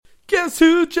Guess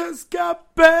who just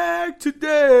got back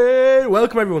today?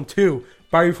 Welcome everyone to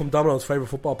Barry from Domino's favourite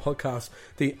football podcast,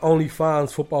 the Only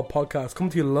Fans football podcast,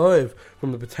 coming to you live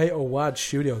from the Potato Wad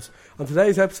studios. On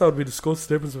today's episode we discuss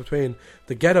the difference between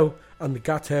the ghetto and the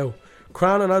gatto.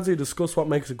 Cran and Adzi discuss what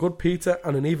makes a good pizza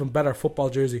and an even better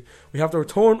football jersey. We have the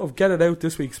return of Get It Out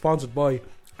this week, sponsored by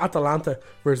Atalanta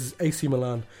versus AC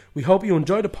Milan. We hope you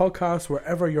enjoy the podcast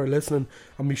wherever you're listening,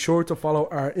 and be sure to follow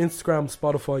our Instagram,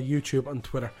 Spotify, YouTube and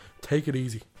Twitter. Take it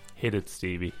easy. Hit it,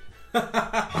 Stevie. My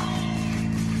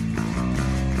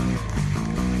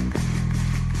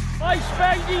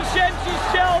spanky senses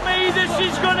tell me this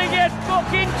is gonna get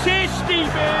fucking tasty,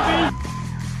 baby.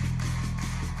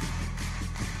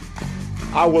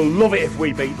 I will love it if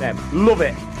we beat them. Love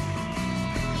it.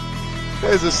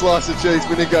 Here's a slice of cheese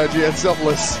with Nico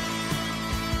Giantsopoulos.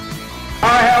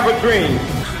 I have a dream.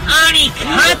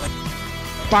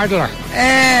 Battler.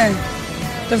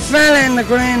 The fella in the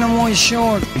green and white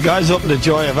short. The guys up in the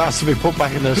joy have asked to be put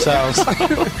back in their cells.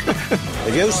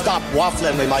 If you stop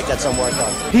waffling, we might get some work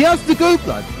done. He has the goop,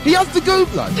 lad. He has the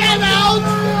goop, lad. Get out!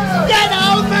 Get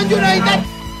out, Man United!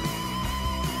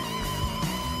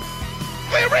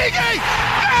 Origi!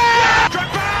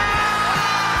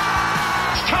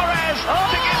 Torres to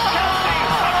give Chelsea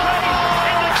a place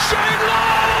in the Shane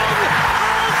Long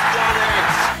has done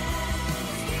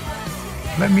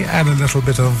it! Let me add a little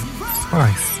bit of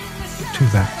spice to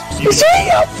that. Is he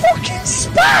a fucking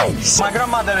spice? My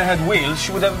grandmother had wheels,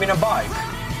 she would have been a bike.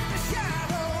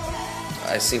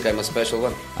 I think I'm a special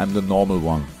one. I'm the normal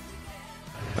one.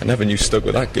 I never knew Stoke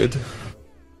were that good.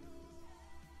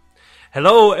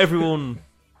 Hello, everyone,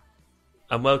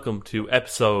 and welcome to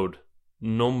episode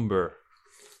number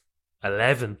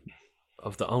 11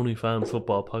 of the Only Fans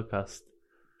football podcast.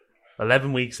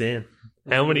 11 weeks in.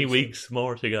 How many weeks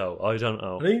more to go? I don't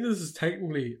know. I think this is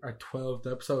technically our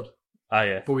 12th episode. Ah,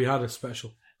 yeah. But we had a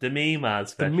special. The Mimaz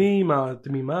special. The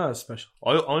Mimaz special.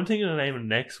 I'm thinking of naming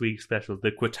next week's special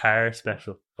the Qatar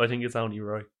special. I think it's only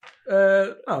right.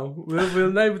 No,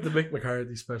 we'll name it the Mick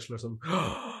McCarthy special or something.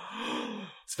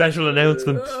 Special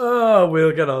announcement.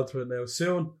 We'll get on to it now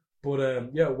soon. But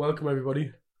yeah, welcome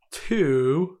everybody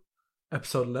to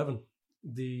episode 11.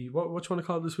 The what you want to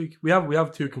call it this week? We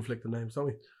have two conflicting names, don't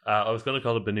we? I was going to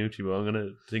call it Benucci, but I'm going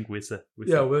to think Wissa.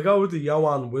 Yeah, we'll go with the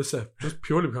Yoane Wissa, just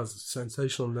purely because it's a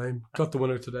sensational name. Got the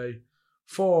winner today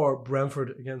for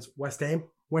Brentford against West Ham.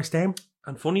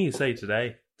 And funny you say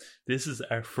today, this is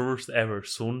our first ever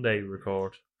Sunday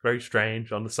record. Very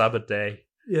strange on the Sabbath day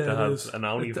to have an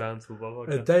OnlyFans football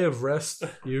podcast. A day of rest,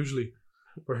 usually.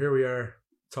 But here we are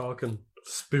talking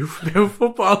spoof about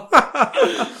football.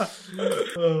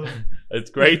 It's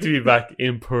great to be back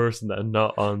in person and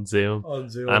not on Zoom.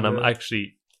 And I'm yeah.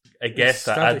 actually a guest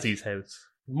at Adzi's house.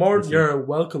 You're a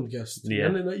welcome guest. Yeah.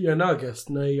 You're not a guest,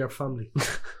 no, you're family.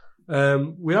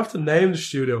 We have to name the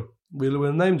studio.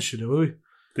 We'll name the studio, will we?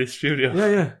 This studio?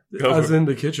 Yeah. As in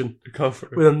the kitchen.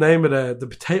 We'll name it the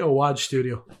Potato Wad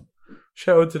Studio.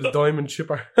 Shout out to the Diamond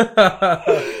Chipper.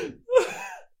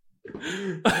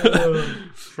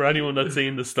 For anyone that's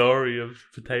seen the story of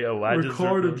Potato Wadges,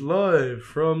 recorded live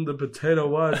from the Potato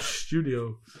Wadge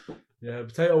studio. Yeah,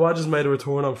 Potato Wadges made a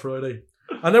return on Friday,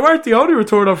 and they weren't the only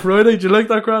return on Friday. Do you like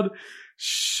that, crowd?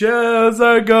 Shares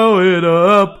are going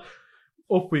up.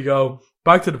 Up we go,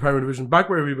 back to the Premier Division, back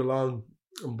where we belong.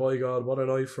 And by God, what a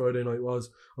night Friday night was.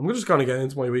 I'm just going to get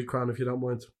into my week, Cran, if you don't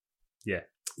mind. Yeah.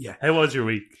 How was your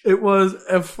week? It was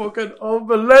a fucking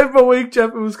unbelievable week,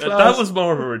 Jeff. It was class. That was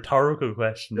more of a rhetorical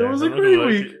question. It was a great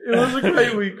week. It was a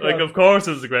great week. Like, of course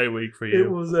it was a great week for you. It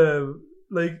was,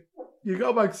 like, you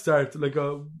go back to start, like,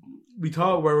 we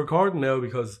thought we're recording now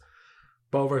because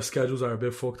both our schedules are a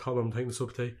bit fucked. Hold on, I'm taking this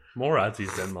up today. More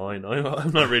Adzies than mine.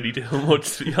 I'm not really doing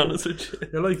much, to be honest with you.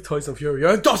 You're like Tyson Fury.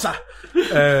 You're a Dossa!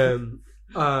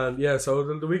 And yeah, so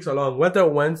the weeks are long. Went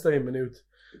out Wednesday in Minute.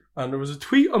 And there was a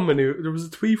tweet on Minute. There was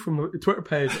a tweet from a Twitter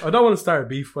page. I don't want to start a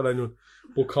beef with anyone,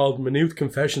 but called Minute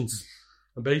Confessions.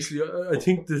 And basically, I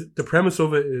think the premise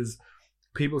of it is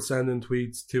people sending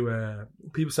tweets to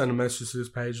people sending messages to this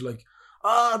page like,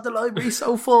 the library's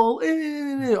so full,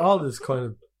 all this kind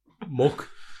of muck.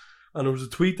 And there was a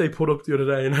tweet they put up the other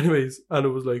day, and it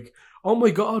was like, oh my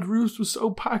God, Roost was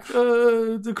so packed.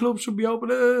 The club should be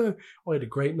open. I had a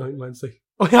great night Wednesday.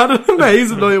 I had an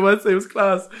amazing night Wednesday. It was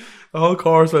class. The whole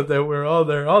chorus went out. We were all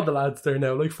there. All the lads there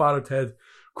now, like Father Ted.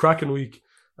 Cracking week.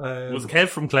 Was Kev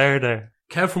from Clare there?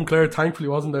 Kev from Clare thankfully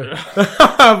wasn't there.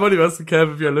 But anyway,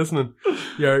 Kev, if you're listening,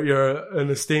 you're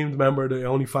an esteemed member of the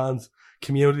Only Fans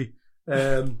community.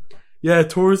 Yeah,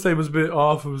 Thursday was a bit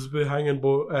off. It was a bit hanging.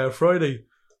 But Friday,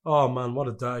 oh man, what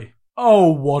a day.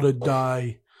 Oh, what a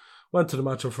day. Went to the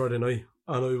match on Friday night.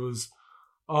 and I was,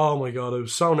 oh my God, I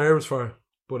was so nervous for it.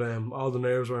 But all the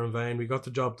nerves were in vain. We got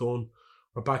the job done.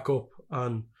 We're back up,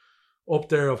 and up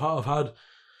there I've had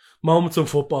moments in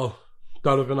football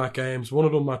that have been at games. One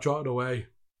of them I trotted away.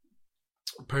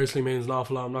 Personally means an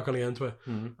awful lot. I'm not going to get into it.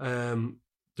 Mm-hmm.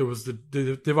 There was the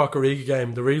Divock Origi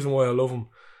game. The reason why I love him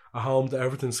at home, that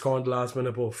everything scored the last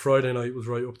minute, but Friday night was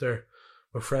right up there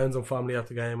with friends and family at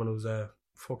the game, and it was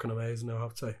fucking amazing, I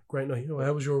have to say. Great night.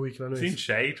 How was your weekend anyway? Seen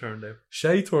Shay turned out.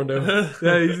 Shay turned out.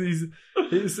 Yeah,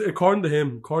 he's according to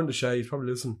him, according to Shay, he's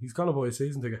probably listening. He's gonna buy a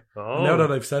season ticket. And now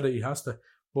that I've said it, he has to.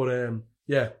 But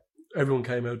yeah, everyone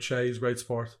came out. Shay's great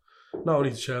sport. Not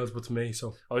only to Shells, but to me.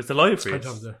 So it's delighted for you.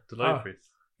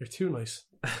 You're too nice.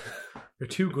 You're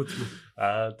too good to me.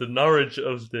 The Norwich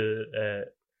of the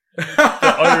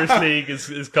Irish League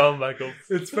is coming back up.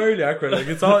 It's fairly accurate. Like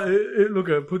it's all. Look,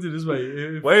 I'll put it this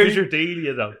way. Where's your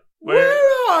Delia though?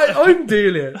 I'm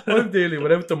Delia. I'm Delia.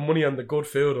 Without the money and the good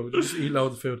food, I would just eat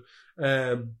loads of food.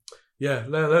 Yeah.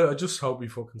 I just hope we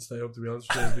fucking stay up. To be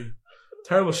honest, with you. It'd be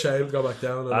terrible shame to go back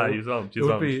down. It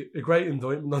would be a great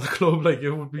indictment on the club. Like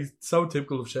it would be so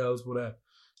typical of Shells. But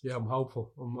yeah, I'm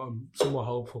hopeful. I'm somewhat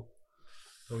hopeful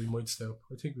that we might stay up.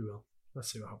 I think we will.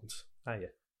 Let's see what happens. Yeah.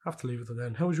 Have to leave it to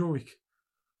then. How was your week?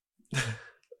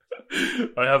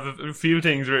 I have a few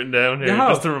things written down here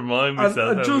just to remind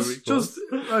myself.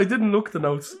 I didn't look at the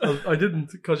notes. I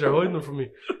didn't because you're hiding them from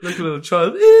me. Like a little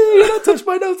child. You don't touch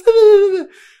my notes.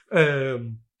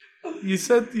 You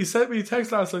sent me a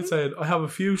text last night saying I have a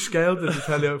few skeletons to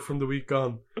tell you from the week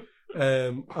gone,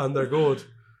 and they're good.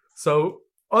 So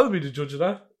I'll be the judge of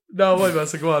that. No, my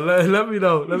best. Go on. Let me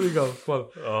know. Let me go.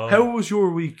 Well, how was your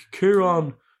week,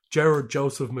 Kieran? Gerard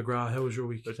Joseph McGrath, how was your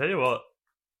week? I tell you what,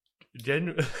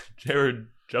 Gerard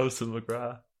Joseph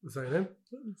McGrath. Is that him?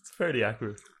 It's fairly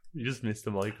accurate. You just missed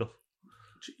the Michael.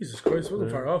 Jesus Christ,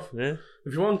 wasn't far off. Yeah.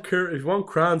 If you want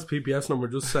Cran's PPS number,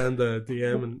 just send a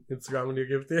DM and Instagram and you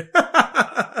give it to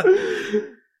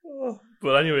you.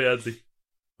 But anyway, Andy,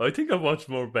 I think I've watched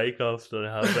more Bake Offs than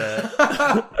I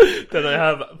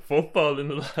have football in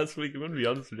the last week. I'm going to be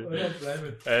honest with you. I don't blame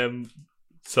it.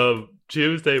 So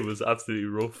Tuesday was absolutely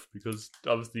rough because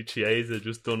obviously Chiesa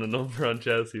just done a number on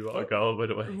Chelsea. What a goal, by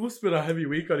the way. It must have been a heavy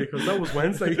week on you because that was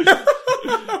Wednesday.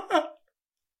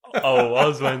 Oh, it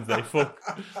was Wednesday. Fuck.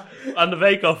 And the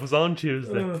Bake Off was on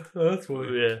Tuesday. That's why.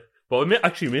 Yeah. But I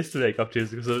actually missed the Bake Off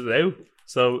Tuesday because I was out.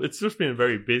 So it's just been a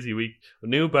very busy week. A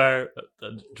new bar,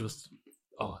 it's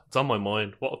on my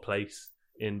mind. What a place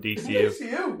in DCU.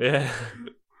 DCU? Yeah.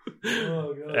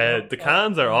 Oh, God. The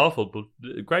cans are awful, but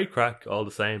great crack all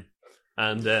the same.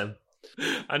 And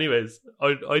anyways,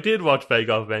 I did watch Bake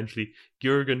Off eventually.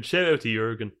 Jurgen, shout out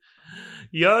to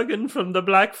Jurgen from the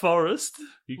Black Forest.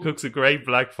 He cooks a great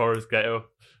Black Forest ghetto.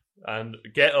 And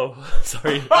ghetto,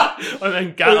 sorry, I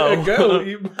meant ghetto.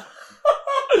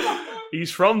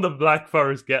 He's from the Black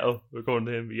Forest ghetto, according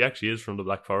to him. He actually is from the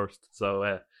Black Forest.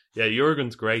 So yeah,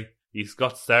 Jurgen's great. He's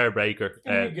got Starbreaker.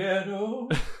 Ghetto.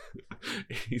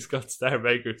 He's got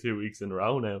Starbreaker 2 weeks in a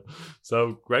row now.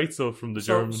 So great stuff from the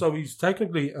German. So he's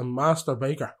technically a master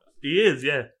baker. He is,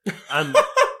 yeah. And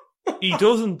he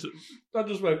doesn't. That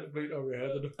just went completely over your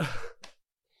head, didn't it?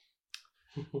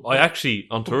 I actually,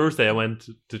 on Thursday, I went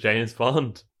to James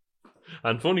Bond.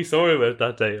 And funny story about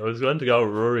that day. I was going to go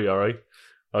with Rory, alright?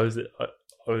 I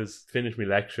was finished my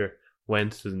lecture,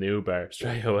 went to the new bar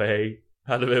straight away.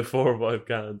 Had about 4 or 5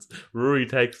 cans. Rory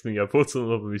texts me. I put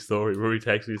something up in my story. Rory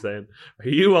texts me saying, "Are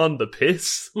you on the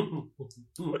piss?" And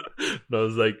I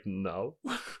was like, "No."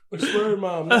 I swear,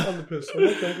 man, I'm not on the piss. I'm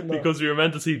not thinking that. Because we were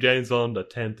meant to see James Bond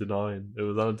at 10 to 9. It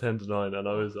was on 10 to 9, and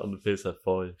I was on the piss at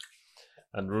 5.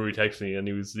 And Rory texted me, and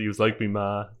he was like me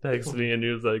ma. Texted me, and he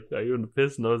was like, "Are you on the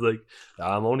piss?" And I was like,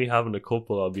 "I'm only having a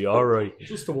couple. I'll be all right."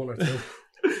 Just the one or two.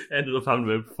 Ended up having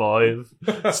about 5.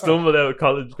 Stumbled out of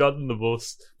college, got in the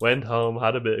bus, went home,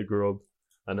 had a bit of grub,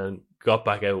 and then got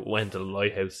back out, went to the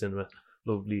Lighthouse Cinema.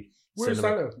 Lovely Where's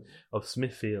cinema. that now? Of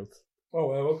Smithfield. Oh,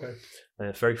 well, okay.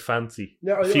 It's very fancy.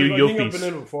 Yeah, a few I yuppies. think I've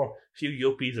been in it before. A few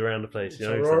yuppies around the place. You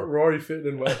know, Rory fitted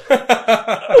in well.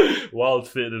 Walt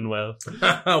fitted in well.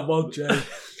 Walt J.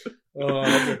 Oh, I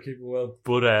hope they're keeping well.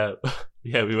 But,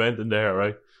 yeah, we went in there,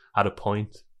 right? Had a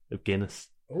pint of Guinness.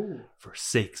 Oh. For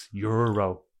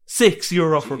 €6.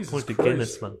 €6 for a pint of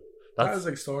Guinness, man. That is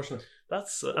extortionate.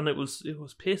 And it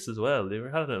was piss as well. They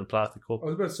had it in a plastic cup. I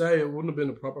was about to say it wouldn't have been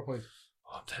a proper pint.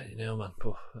 Oh, I'm telling you now, man.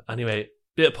 But anyway,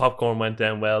 bit of popcorn went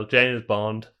down well. James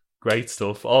Bond, great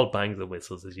stuff. All bangs and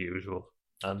whistles as usual.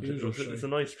 And it's a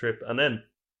nice trip. And then,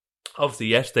 obviously,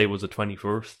 yesterday was the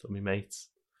 21st of my mates.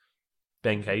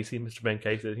 Ben Casey, Mr. Ben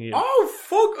Casey. Oh,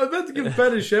 fuck! I meant to give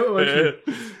Ben a shout out.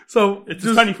 So It's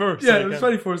the 21st. Yeah, it's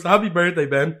 21st. Happy birthday,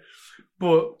 Ben.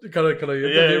 But can I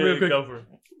real quick? Go for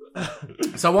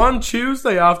it. So on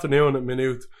Tuesday afternoon at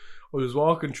Minute, I was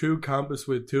walking through campus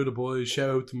with two of the boys. Shout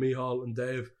out to Mihal and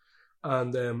Dave,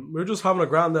 and we were just having a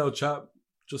grand old chat,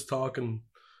 just talking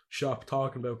shop,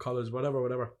 talking about colours,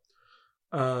 whatever.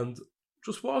 And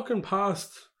just walking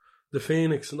past the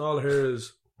Phoenix, and all I hear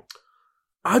is,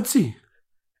 Adsy,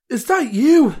 is that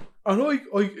you? And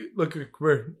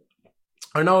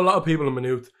I know a lot of people in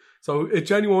Minute, so it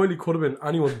genuinely could have been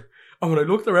anyone. And when I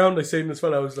looked around, I seen this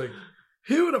fella, I was like,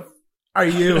 who the are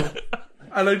you?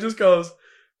 And I just goes,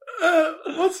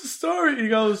 what's the story? He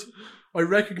goes, I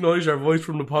recognise your voice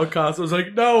from the podcast. I was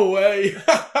like, no way.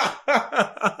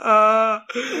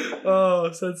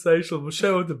 Oh, sensational. But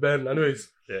shout out to Ben. Anyways,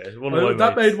 yeah, one of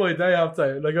that made my day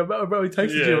after. Like, I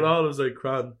texted you and all. I was like,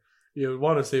 "Cran, you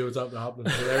want to see what's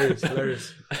happening?"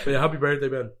 Hilarious. But yeah, happy birthday,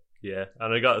 Ben. Yeah,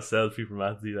 and I got a selfie from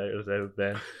Anthony later today with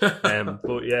Ben.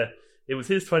 But yeah, it was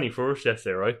his 21st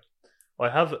yesterday, right? I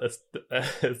have a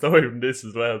story from this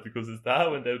as well, because his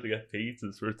dad went out to get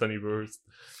pizzas for his 21st.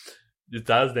 His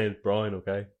dad's name's Brian,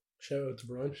 okay? Shout out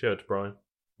to Brian.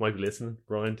 Might be listening.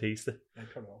 Brian Teesta.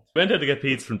 Went out to get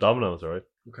pizzas from Domino's, right?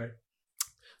 Okay.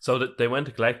 So that they went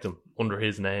to collect them under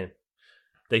his name.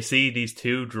 They see these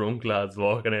two drunk lads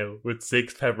walking out with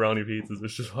 6 pepperoni pizzas,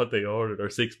 which is what they ordered, or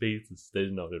 6 pizzas. They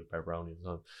didn't know they were pepperoni at the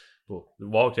time. But they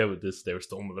walked out with this, they were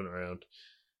stumbling around.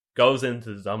 Goes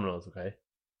into the Domino's, okay?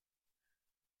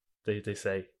 They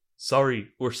say, sorry,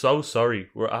 we're so sorry.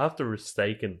 We're after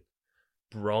mistaking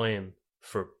Brian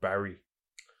for Barry.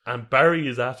 And Barry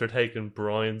is after taking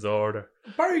Brian's order.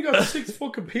 Barry got 6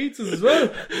 fucking pizzas as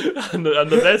well. and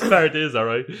the best part is,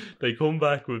 alright, they come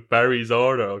back with Barry's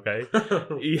order, okay?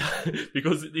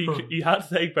 Because he had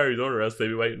to take Barry's order, else they'd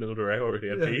be waiting another hour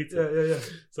to get pizza. Yeah.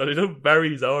 So they took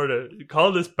Barry's order.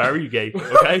 Call this Barrygate,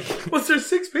 okay? Was there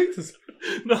 6 pizzas?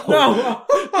 No.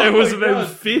 Oh, there was about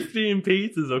 15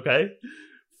 pizzas, okay?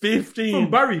 15.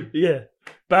 From Barry? Yeah.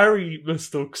 Barry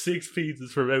mistook 6 pizzas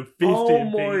for about 15 pizzas. Oh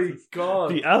my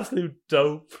God. The absolute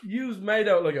dope. You was made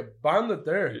out like a bandit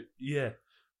there. Yeah.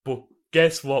 But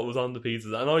guess what was on the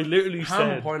pizzas? And I literally Ham said...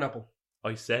 and pineapple.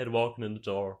 I said walking in the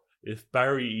door, if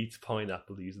Barry eats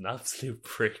pineapple, he's an absolute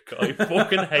prick. I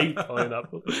fucking hate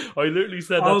pineapple. I literally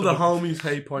said all that to the homies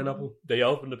hate pineapple. They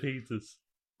opened the pizzas.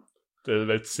 There's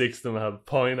about 6 of them have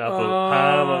pineapple,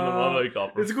 ham on them. I'm like, oh,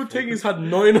 it's a good thing he's had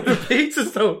 9 other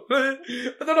pizzas though. I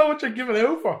don't know what you're giving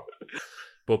out for.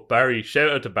 But Barry, shout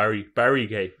out to Barry.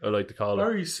 Barrygate, I like to call it.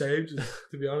 Barry saved us,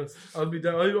 to be honest. I'll be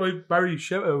there. Barry,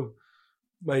 shout out,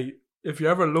 mate. If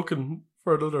you're ever looking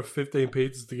for another 15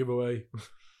 pizzas to give away,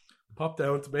 pop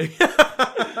down to me.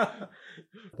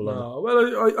 No,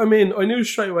 well, I mean, I knew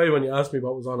straight away when you asked me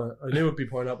what was on it. I knew it'd be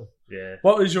pineapple. Yeah.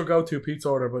 What is your go-to pizza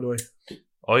order, by the way?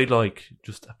 I like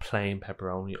just a plain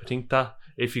pepperoni. I think that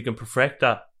if you can perfect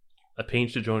that, a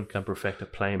pinch to joint can perfect a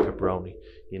plain pepperoni.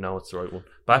 You know it's the right one.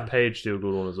 Backpage do a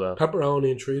good one as well.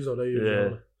 Pepperoni and chorizo, they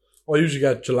usually. I usually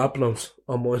get jalapenos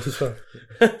on mine as well.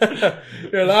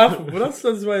 You're laughing, but that's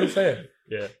the way to say it.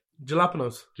 Yeah.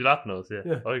 Jalapenos,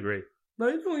 yeah. I agree. No,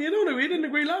 you know, we didn't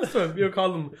agree last time. You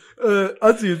called them,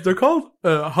 actually, they're called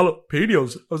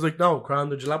jalapenos. I was like, no, Cran,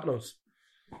 they're jalapenos.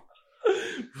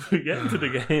 We get into the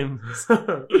games.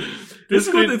 It's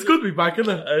good to be back,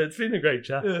 isn't it? It's been a great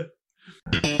chat. Yeah.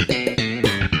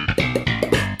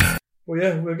 Well,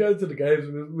 yeah, we'll get into the games.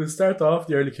 We'll start off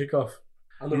the early kickoff.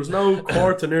 And there was no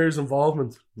Courtineers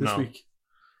involvement this week.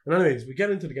 And anyways, we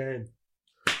get into the game.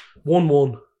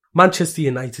 1-1. Manchester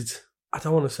United. I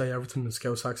don't want to say Everton in a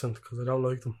Scouse accent because I don't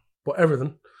like them. But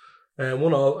Everton.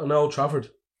 1-0 in Old Trafford.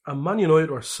 And Man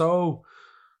United were so...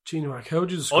 Gee, Mark, how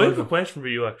would you describe I have them? a question for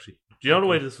you, actually. Do you know the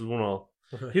way this was 1-0?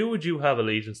 Okay. Who would you have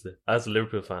allegiance to as a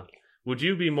Liverpool fan? Would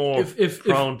you be more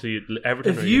prone to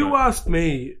Everton? If you asked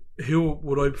me who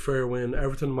would I prefer win,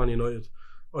 Everton or Man United,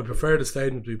 I'd prefer the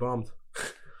stadium to be bombed.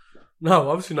 No,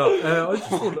 obviously not.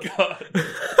 God.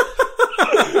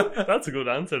 That's a good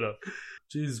answer, though.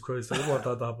 Jesus Christ, I don't want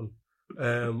that to happen.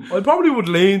 I probably would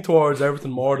lean towards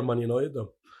Everton more than Man United,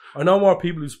 though. I know more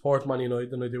people who support Man United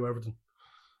than I do Everton.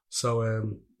 So,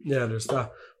 yeah, there's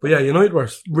that. But yeah, United were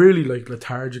really like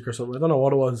lethargic or something. I don't know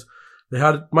what it was. They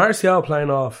had Martial playing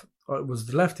off. It was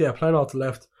the left, playing off the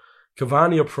left.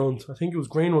 Cavani up front. I think it was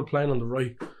Greenwood playing on the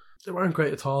right. They weren't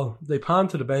great at all. They panned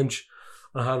to the bench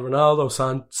and had Ronaldo,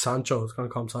 Sancho. I was going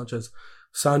to call him Sanchez.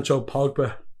 Sancho,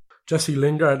 Pogba, Jesse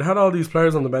Lingard. They had all these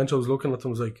players on the bench. I was looking at them.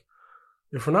 I was like,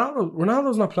 if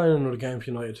Ronaldo's not playing another game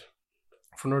for United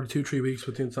for another 2-3 weeks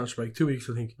with the international break, 2 weeks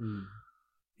I think.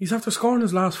 He's after scoring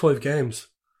his last 5 games.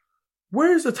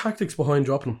 Where's the tactics behind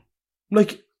dropping him?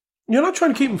 Like, you're not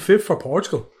trying to keep him fit for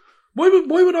Portugal. Why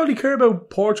would Ollie care about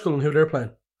Portugal and who they're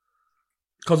playing?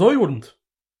 Because I wouldn't.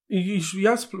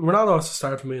 Ronaldo has to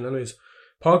start for me anyways.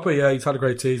 Pogba, yeah, he's had a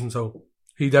great season, so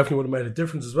he definitely would have made a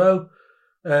difference as well.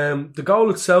 The goal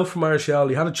itself from Martial,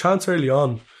 he had a chance early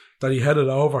on that he headed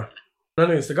over.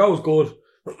 Anyways, the goal was good.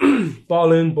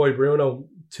 Ball in by Bruno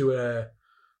to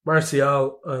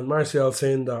Martial, and Martial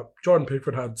saying that Jordan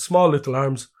Pickford had small little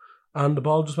arms and the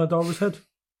ball just went over his head.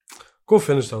 Good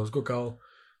finish though, it was a good goal.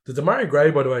 The Demarai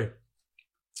Gray, by the way,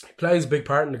 he plays a big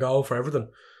part in the goal for everything.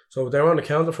 So they're on the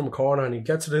counter from a corner and he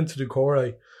gets it into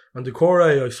Doucouré. And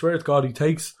Doucouré, I swear to God, he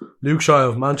takes Luke Shaw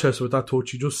of Manchester with that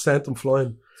touch. He just sent him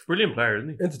flying. Brilliant player,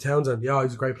 isn't he? Into Townsend. Yeah,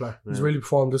 he's a great player. He's really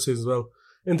performed this season as well.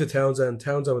 Into Townsend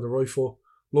with the right foot.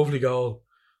 Lovely goal.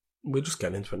 We'll just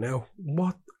get into it now.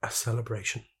 What a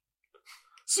celebration.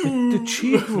 The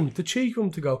cheek of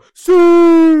him to go,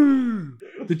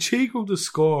 the cheek of him to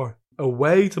score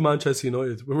away to Manchester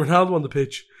United with Ronaldo on the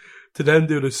pitch to then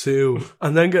do the sue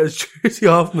and then get his jersey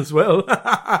off him as well.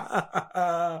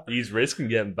 He's risking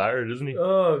getting battered, isn't he?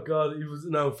 Oh God, he was.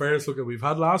 No, fairness, look,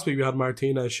 last week we had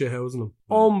Martinez shithousing him.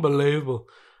 Unbelievable.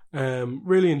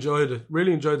 Really enjoyed it.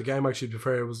 Really enjoyed the game. Actually, to be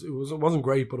fair, it wasn't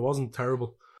great, but it wasn't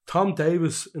terrible. Tom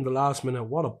Davis in the last minute,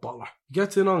 what a baller. He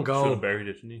gets in on goal. Should have buried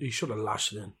it, didn't he? He should have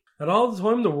lashed it in. And all the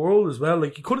time in the world as well.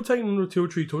 Like, he could have taken another 2 or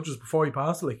 3 touches before he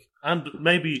passed it. Like. And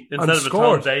maybe instead of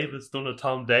scored. a Tom Davis, done a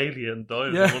Tom Daly and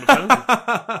died. Yeah. And won a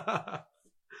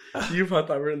penalty. You've had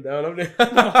that written down, haven't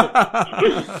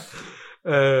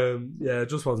you? Yeah, it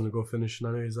just wasn't a good finish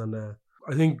anyways. And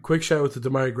I think quick shout out to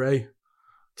Demarai Gray.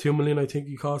 2 million, I think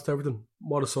he cost everything.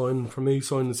 What a sign for me,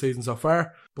 signing the season so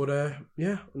far. But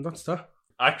yeah, and that's that.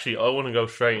 Actually, I want to go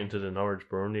straight into the Norwich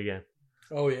Burnley game.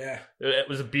 Oh yeah, it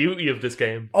was a beauty of this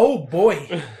game. Oh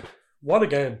boy, what a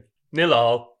game!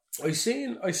 0-0. I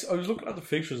was looking at the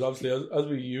fixtures, obviously, as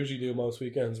we usually do most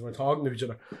weekends. We're talking to each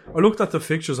other. I looked at the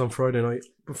fixtures on Friday night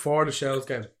before the Shells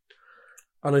game,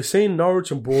 and I seen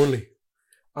Norwich and Burnley,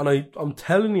 and I'm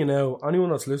telling you now, anyone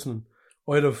that's listening,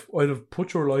 I'd have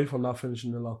put your life on that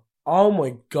finishing 0-0. Oh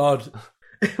my God,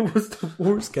 it was the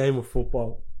worst game of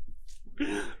football.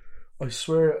 I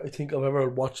swear, I think I've ever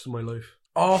watched in my life.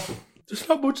 Awful. There's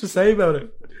not much to say about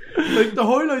it. Like, the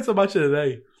highlights of Match of the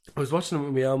Day, I was watching it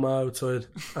with my ma outside,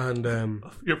 and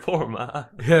your poor ma.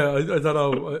 Yeah, I don't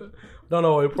know. I don't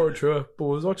know how I put it through it, but I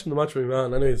was watching the match with my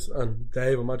man, anyways, and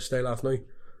Dave on Match Day last night,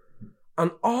 and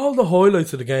all the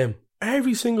highlights of the game,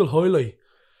 every single highlight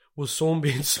was someone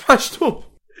being smashed up.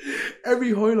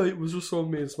 Every highlight was just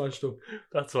someone being smashed up.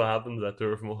 That's what happens at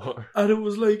Turf Moor. And it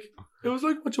was like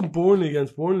watching Burnley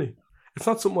against Burnley. It's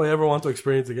not something I ever want to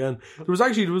experience again. There was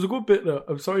a good bit there.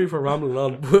 I'm sorry for rambling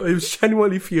on, but I was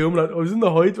genuinely fuming. I was in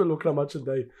the height when looking at Match of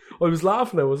the Day. I was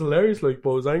laughing. It was hilarious, but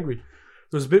I was angry.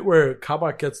 There's a bit where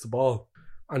Kabak gets the ball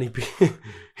and he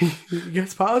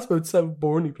gets past about 7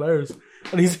 Burnley players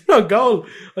and he's in on goal.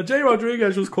 And Jay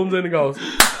Rodriguez just comes in and goes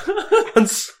and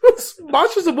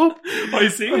smashes him up. I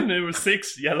seen there were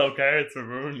 6 yellow cards for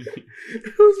Burnley.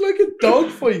 It was like a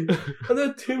dogfight. And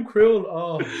then Tim Krul,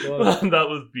 oh God. That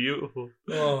was beautiful.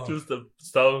 Oh. Just a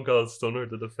stone cold stunner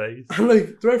to the face. And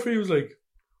like the referee was like,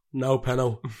 no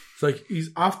penalty. It's like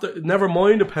he's after, never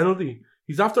mind a penalty.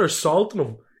 He's after assaulting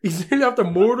him. He's nearly after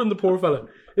murdering the poor fella.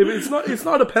 It's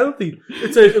not a penalty.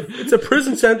 It's a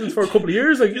prison sentence for a couple of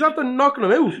years. Like, he's after knocking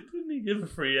him out. Didn't he give a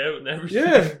free out and everything?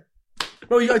 Yeah.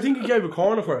 No, I think he gave a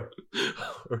corner for it.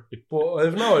 But I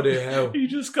have no idea how. He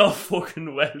just got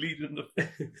fucking wellied in the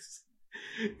face.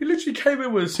 He literally came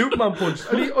in with a Superman punch.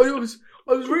 And I was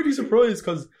really surprised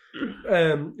because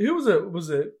who was it?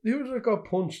 Who was it got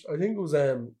punched? I think it was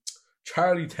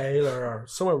Charlie Taylor or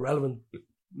some irrelevant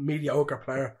mediocre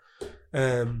player.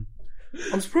 I'm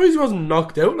surprised he wasn't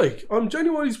knocked out. Like, I'm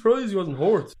genuinely surprised he wasn't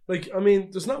hurt. Like, I mean,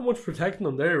 there's not much protecting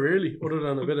him there really, other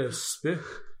than a bit of spit.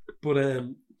 But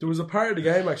there was a part of the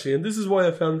game actually, and this is why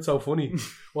I found it so funny.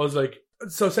 Was like,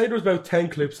 so say there was about 10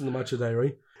 clips in the Match of the Day,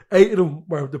 right? 8 of them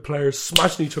were the players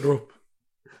smashing each other up,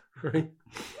 right?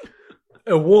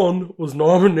 One was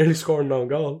Norman nearly scoring an own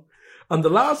goal, and the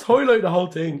last highlight of the whole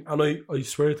thing, and I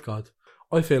swear to God,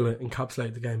 I feel it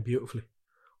encapsulated the game beautifully.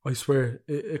 I swear,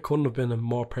 it couldn't have been a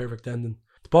more perfect ending.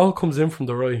 The ball comes in from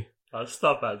the right. Oh,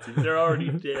 stop, Anthony. They're already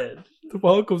dead. The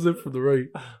ball comes in from the right.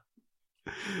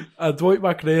 And Dwight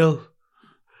McNeil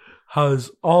has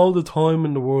all the time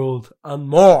in the world and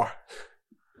more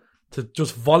to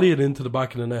just volley it into the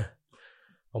back of the net.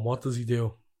 And what does he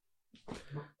do?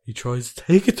 He tries to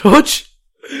take a touch.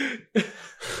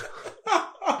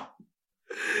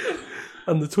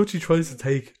 And the touch he tries to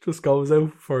take just goes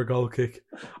out for a goal kick.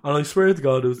 And I swear to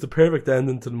God, it was the perfect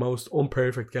ending to the most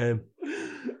unperfect game.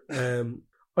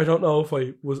 I don't know if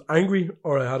I was angry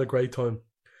or I had a great time,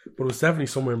 but it was definitely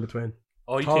somewhere in between.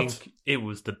 I think it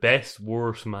was the best,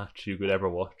 worst match you could ever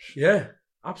watch. Yeah,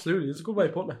 absolutely. It's a good way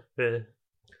of putting it. Yeah.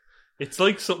 It's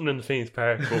like something in the Phoenix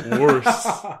Park, but worse.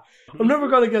 I'm never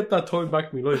going to get that time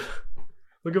back in my life.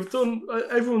 Like,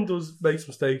 everyone makes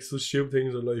mistakes, does stupid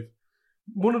things in life.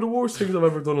 One of the worst things I've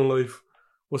ever done in life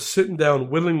was sitting down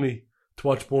willingly to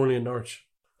watch Burnley and Norwich.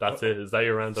 That's it. Is that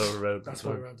your rant over about? That's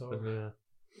my rant over.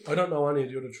 Yeah. I don't know any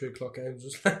of the other 3 o'clock games.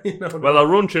 Just you know. Well, I'll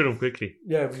run through them quickly.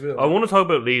 Yeah, we will. I want to talk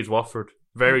about Leeds Watford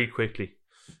very quickly.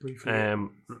 Briefly.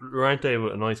 Llorente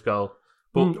with a nice goal.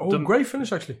 But great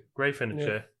finish actually. Great finish,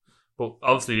 yeah. But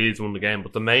obviously Leeds won the game.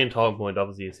 But the main talking point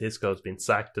obviously is Hisco's been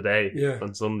sacked today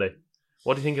on Sunday.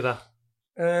 What do you think of that?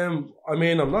 I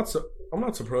mean, I'm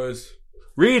not surprised.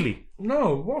 Really?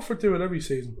 No, Watford do it every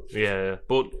season. Yeah,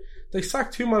 but they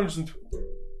sacked 2 managers in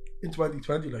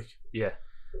 2020, like. Yeah.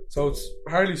 So it's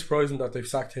hardly surprising that they've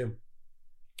sacked him.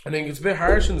 I think it's a bit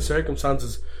harsh in the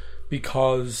circumstances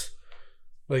because,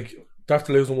 like, they have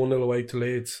to lose 1-0 away to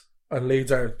Leeds, and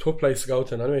Leeds are a tough place to go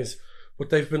to anyways.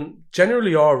 But they've been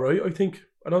generally alright, I think.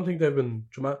 I don't think they've been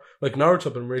dramatic. Like, Norwich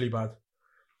have been really bad.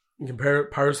 In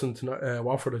comparison to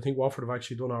Watford, I think Watford have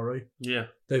actually done alright. Yeah.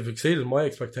 They've exceeded my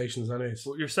expectations anyways.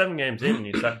 Well, you're 7 games in and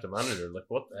you sacked the manager. Like,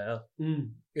 what the hell?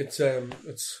 It's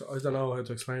I don't know how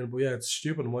to explain it, but yeah, it's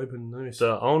stupid in my opinion anyways.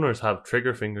 The owners have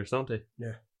trigger fingers, don't they?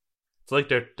 Yeah. It's like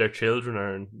their children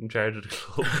are in charge of the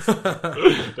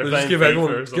club. They just give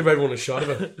everyone a shot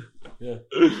of it. Yeah.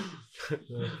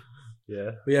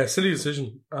 Yeah. But yeah, silly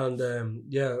decision. And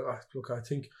look, I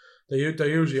think they're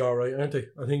usually alright, aren't they?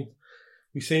 I think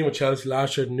we seen with Chelsea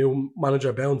last year, the new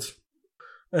manager bounce.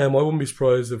 I wouldn't be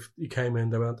surprised if he came in,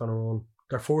 they went on a run.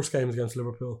 Their first game is against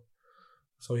Liverpool.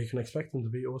 So you can expect them to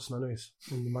beat us anyways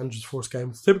in the manager's first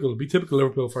game. It's typical. It'll be typical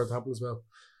Liverpool for it to happen as well.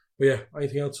 But yeah,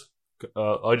 anything else?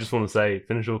 I just want to say,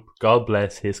 finish up. God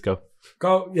bless Hisco.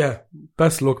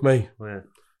 Best of luck, mate. Yeah.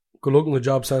 Good luck in the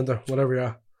job centre, whatever you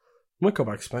are. Might go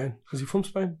back to Spain. Is he from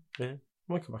Spain? Yeah.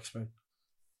 Might go back to Spain.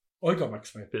 I go back to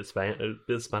Spain. Bit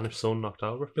of Spanish sun in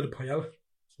October. Bit of paella.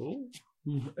 Ooh.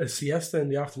 A siesta in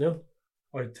the afternoon.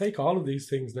 I'd take all of these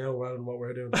things now rather than what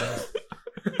we're doing today.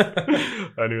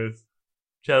 Anyways,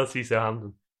 Chelsea,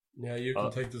 Southampton. Yeah, you can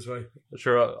take this way.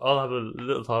 Sure, I'll have a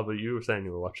little thought about you were saying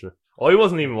you were watching it. I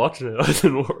wasn't even watching it. I was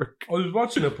in work. I was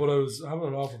watching it, but I was having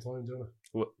an awful time doing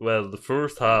it. Well, the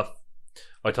first half,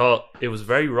 I thought it was a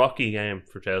very rocky game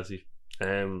for Chelsea.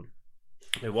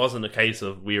 It wasn't a case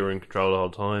of we were in control the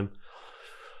whole time.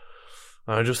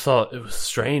 And I just thought it was a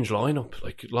strange lineup.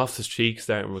 Like, Loftus-Cheek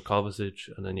starting with Kovacic,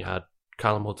 and then you had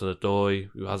Callum Hudson-Odoi,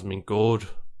 who hasn't been good,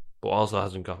 but also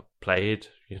hasn't got played,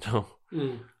 you know.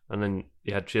 And then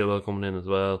you had Chilwell coming in as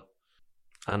well,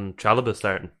 and Chalobah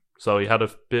starting. So he had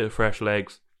a bit of fresh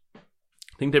legs. I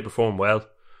think they performed well.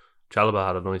 Chalobah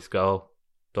had a nice goal,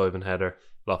 diving header.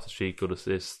 Loftus-Cheek, good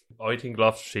assist. I think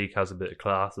Loftus-Cheek has a bit of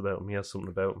class about him. He has something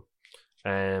about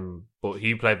him. But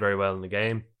he played very well in the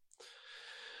game.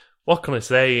 What can I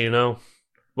say, you know?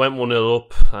 Went 1-0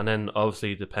 up, and then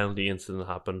obviously the penalty incident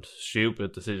happened.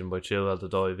 Stupid decision by Chilwell to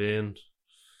dive in.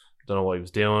 Don't know what he was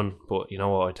doing, but you know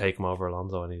what? I'd take him over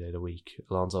Alonso any day of the week.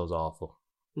 Alonso's awful.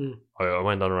 I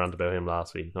went on a rant about him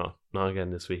last week, not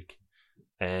again this week.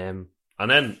 And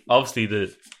then obviously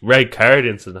the red card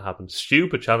incident happened.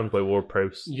 Stupid challenge by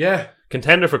Ward-Prowse. Yeah.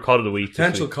 Contender for COD of the week.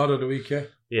 Potential COD of the week, yeah.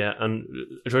 Yeah, and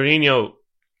Jorginho,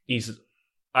 he's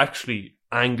actually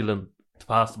angling to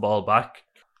pass the ball back,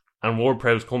 and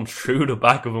Ward-Prowse comes through the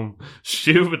back of him.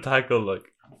 Stupid tackle,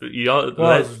 like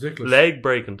leg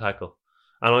breaking tackle.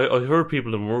 And I heard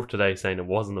people in work today saying it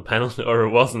wasn't a penalty or it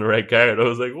wasn't a red card. I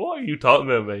was like, what are you talking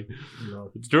about, mate?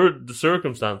 No. It's the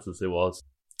circumstances it was.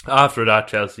 After that,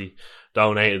 Chelsea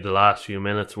dominated the last few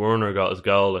minutes. Werner got his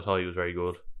goal. I thought he was very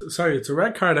good. Sorry, it's a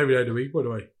red card every day of the week, by the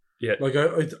way. Yeah. Like,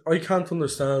 I can't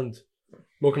understand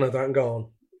looking at that and going,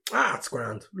 it's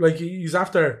grand. Like, he's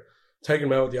after taking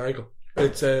him out with the ankle.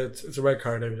 It's a red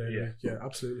card every day of the week. Yeah,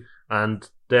 absolutely. And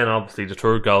then, obviously, the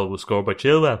third goal was scored by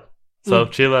Chilwell. So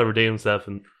Chilwell redeemed himself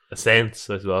in a sense,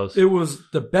 I suppose. It was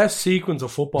the best sequence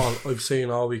of football I've seen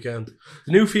all weekend.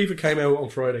 The new FIFA came out on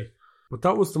Friday, but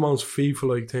that was the most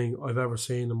FIFA-like thing I've ever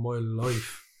seen in my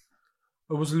life.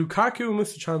 It was Lukaku who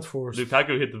missed a chance for us.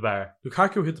 Lukaku hit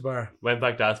the bar. Went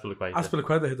back to Azpilicueta.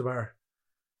 Azpilicueta hit the bar.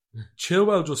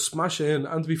 Chilwell just smashed it in,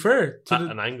 and to be fair, at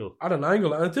an angle,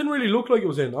 and it didn't really look like it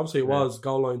was in. Obviously, it was.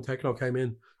 Goal line techno came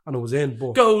in. And it was in,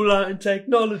 but goal line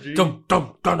technology. Dum,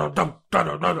 dum, dum, dum, dum,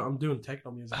 dum, dum. I'm doing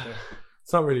techno music there.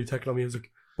 It's not really techno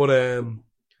music, but a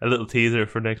little teaser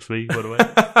for next week, by the way.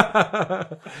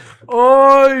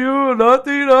 Oh, you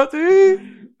naughty.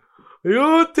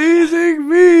 You're teasing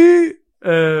me.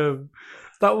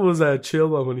 That was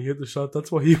Chilwell when he hit the shot.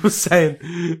 That's what he was saying.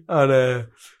 And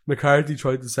McCarthy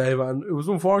tried to save it. And it was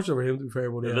unfortunate for him, to be fair.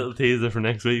 But, A little teaser for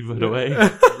next week, by the way.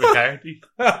 McCarthy.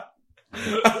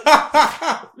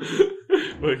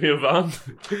 We'll move on.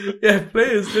 Yeah,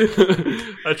 please.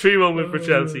 A 3-1 win for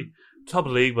Chelsea. Top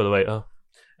of the league, by the way.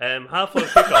 Half-time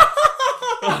kickoff.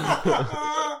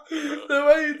 The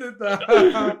way you did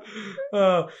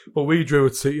that. But we drew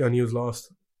at City and he was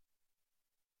lost.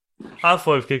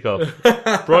 5:30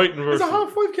 kickoff. Brighton versus... It's a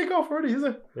 5:30 kickoff already, is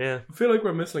it? Yeah. I feel like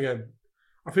we're missing again.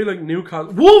 I feel like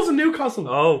Newcastle... Wolves and Newcastle!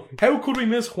 Oh. How could we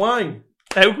miss Huang?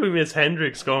 How could we miss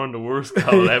Hendrick scoring the worst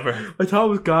goal ever? I thought it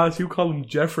was gas. You call him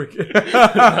Jeffrey. that's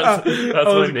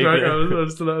my nickname. I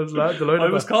was delighted. I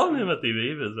was calling him at the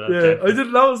Aviva as well. Yeah, Jeffrey. I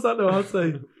didn't notice that, though, I have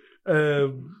to say.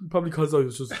 Probably because I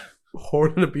was just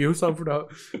hoarding abuse on for that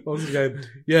most of the game.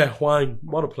 Yeah, Huang,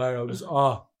 what a player. I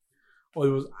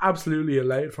was absolutely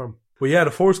elated for him. But yeah,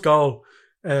 the first goal,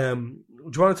 do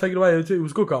you want to take it away? It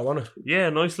was a good goal, wasn't it? Yeah,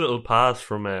 nice little pass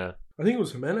from... I think it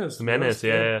was Jimenez.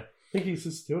 Yeah. I think he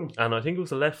assisted him. And I think it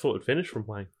was a left-footed finish from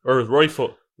Huang. Or it was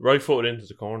right-footed into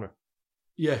the corner.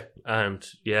 Yeah. And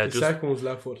yeah, the just second was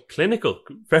left foot. Clinical.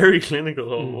 Very clinical.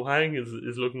 Huang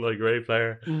is looking like a great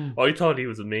player. I thought he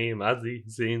was a meme. As he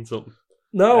seen something.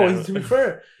 No, to be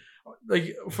fair,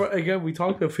 again, we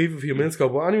talked about FIFA a few minutes ago,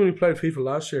 but anyone who played FIFA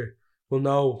last year will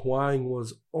know Huang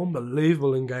was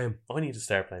unbelievable in game. I need to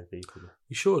start playing FIFA.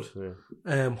 You should.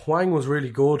 Yeah. Huang was really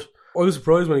good. I was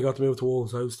surprised when he got to move to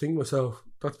Wolves. I was thinking to myself,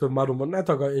 that's a bit mad one, but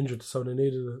Neto got injured, so they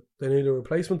needed a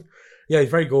replacement. Yeah, he's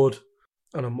very good.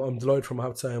 And I'm delighted for him, I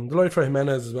have to say. I'm delighted for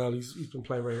Jimenez as well. He's been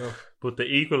playing very well. But the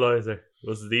equaliser,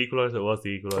 was it the equaliser? It was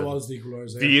the equaliser. It was the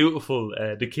equaliser. Beautiful.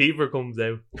 The keeper comes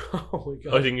out. Oh my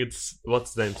God. I think it's,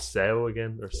 what's his name? Sao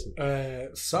again? Or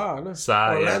Sa, no?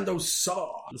 Sa, Orlando yeah.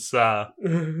 Sa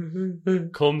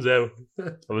comes out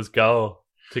of his goal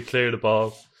to clear the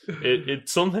ball. It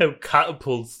somehow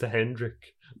catapults to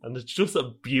Hendrick. And it's just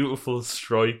a beautiful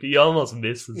strike. He almost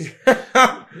misses.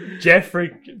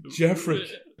 Jeffrey.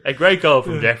 A great goal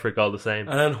from Jeffrey, all the same.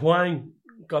 And then Huang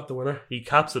got the winner. He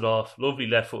caps it off. Lovely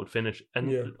left-footed finish. And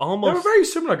They almost... were very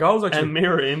similar goals, actually. A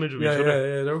mirror image of each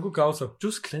other. Yeah, they were good goals, though.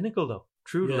 Just clinical, though.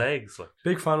 Through the legs. Like.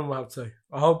 Big fan of them, I have to say.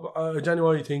 I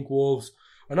genuinely think Wolves...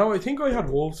 I think I had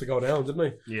Wolves to go down, didn't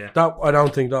I? Yeah. I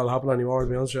don't think that'll happen anymore, to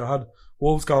be honest with you. I had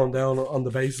Wolves going down on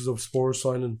the basis of Spurs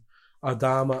signing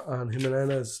Adama and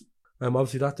Jimenez.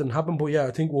 Obviously, that didn't happen, but yeah,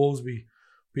 I think Wolves be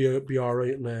all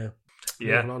right.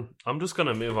 I'm just going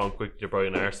to move on quickly to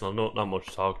Brighton Arsenal. Not much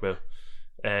to talk about.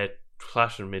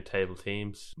 Clashing mid-table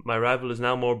teams. My rival is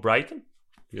now more Brighton.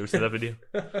 You ever see that video?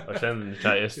 I sent it in the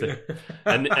chat yesterday.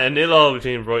 And 0-0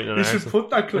 between Brighton and Arsenal. You should put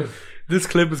that clip. This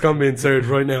clip is going to be inserted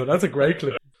right now. That's a great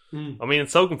clip. I mean,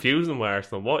 it's so confusing with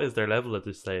Arsenal. What is their level at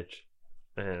this stage?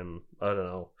 I don't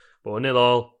know. But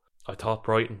 0-0, I thought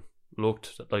Brighton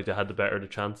looked like they had the better of the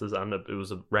chances, and it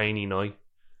was a rainy night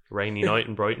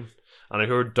in Brighton. And I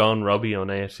heard Don Robbie on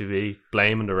AFTV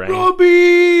blaming the rain.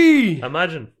 Robbie!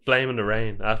 Imagine blaming the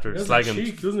rain after slagging.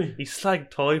 Cheek, doesn't he? He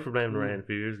slagged Toy for blaming the rain a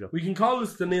few years ago. We can call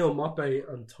this the Neil Mappe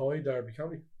and Toy derby, can't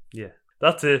we? Yeah,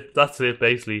 that's it.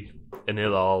 Basically, a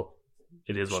 0-0.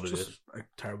 It is what it is. A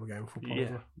terrible game for football.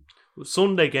 Yeah.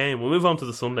 Sunday game. We'll move on to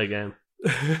the Sunday game.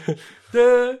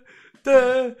 You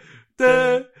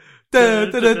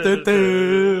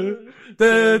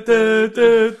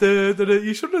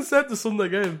shouldn't have said the Sunday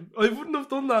game. I wouldn't have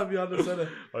done that if you hadn't said it.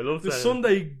 I love the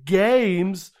Sunday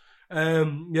games. I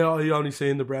only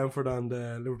seen the Brentford and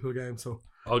Liverpool game, so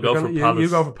I'll go for Palace. You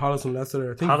go for Palace and Leicester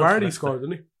there. I think Vardy scored,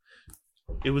 didn't he?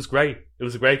 It was great. It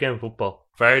was a great game of football.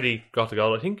 Vardy got the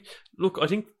goal. I think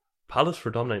Palace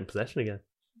were dominating possession again,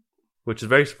 which is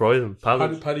very surprising.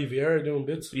 Paddy Vieira doing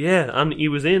bits. Yeah, and he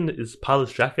was in his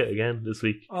Palace jacket again this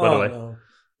week, by the way. No.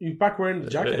 He's back wearing the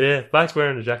jacket? Yeah, back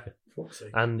wearing the jacket. Fuck's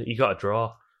sake. And he got a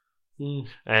draw. But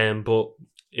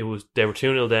they were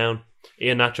 2-0 down.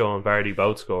 Iheanacho and Vardy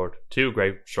both scored. Two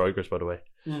great strikers, by the way.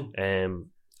 And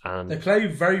they play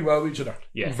very well with each other.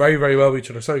 Yeah. Very, very well with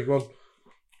each other. Sorry, go on.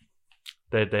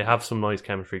 They have some nice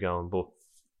chemistry going, but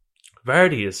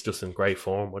Vardy is just in great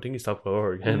form. I think he's top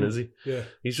scorer again, is he? Yeah.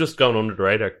 He's just gone under the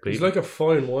radar completely. He's like a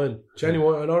fine wine.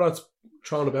 Genuine. I know that's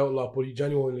thrown about a lot, but he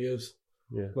genuinely is.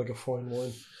 Yeah. Like a fine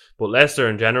wine. But Leicester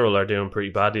in general are doing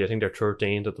pretty badly. I think they're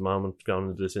 13th at the moment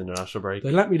going into this international break.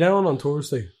 They let me down on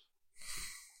Thursday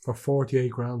for 48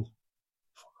 grand.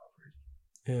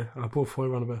 Yeah, I put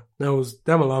 5 on about. Now it was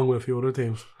them along with a few other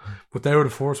teams, but they were the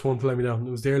first one to let me down.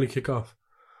 It was the early kickoff.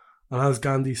 And as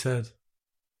Gandhi said,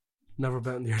 never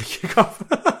bet on the early kickoff.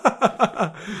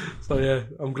 So yeah,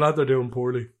 I'm glad they're doing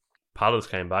poorly. Palace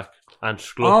came back. And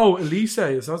Schlupp. Oh, Elise,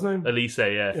 is that his name? Elise,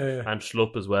 yeah. And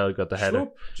Schlupp as well got the header.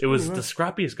 It was the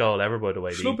scrappiest goal ever, by the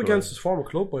way. Schlupp against his former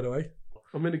club, by the way.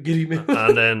 I'm in a giddy minute.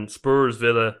 And then Spurs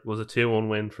Villa was a 2-1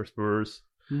 win for Spurs.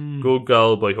 Good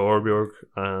goal by Højbjerg,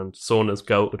 and Son is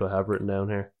goat, that I have written down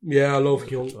here. Yeah, I love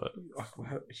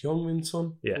Heung-min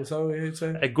Son. Yeah. Was that what you'd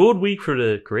say? A good week for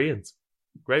the Koreans.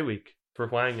 Great week for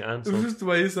Hwang and Son. It was just the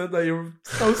way you said that. You were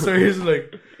so serious.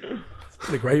 Like, it's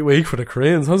a great week for the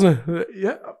Koreans, hasn't it?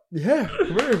 Yeah.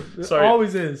 It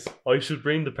always is. I should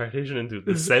bring the partition into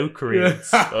the South Koreans.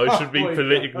 I should be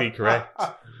politically correct.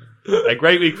 A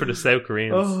great week for the South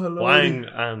Koreans. Hwang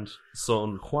and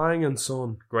Son. Hwang and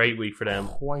Son. Great week for them.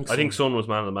 I think Son was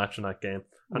man of the match in that game.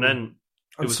 And then...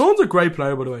 Son's a great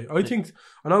player, by the way.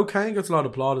 I know Kane gets a lot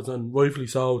of plaudits, and rightfully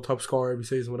so, top scorer every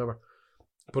season, whatever.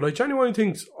 But I genuinely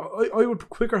think I would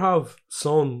quicker have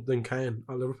Son than Kane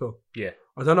at Liverpool. Yeah.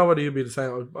 I don't know whether you'd be the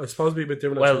same. I suppose it'd be a bit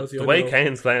different at Chelsea. The way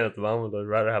Kane's playing at the moment, I'd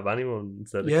rather have anyone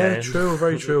instead of Kane. Yeah, true,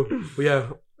 very true. But yeah,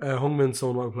 Heung-min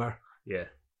Son, what a player. Yeah.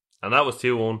 And that was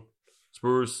 2-1.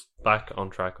 Spurs back on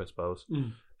track, I suppose.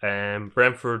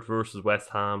 Brentford versus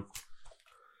West Ham.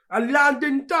 A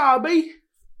London derby.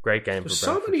 Great game There's for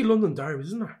Brentford. so many London derbies,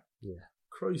 isn't there? Yeah.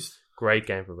 Christ. Great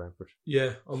game for Brentford.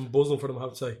 Yeah, I'm buzzing for them, I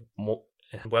have to say.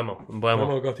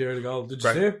 Mbeumo got the early goal. Did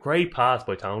you see it? Great pass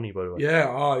by Tony, by the way.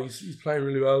 Yeah, he's playing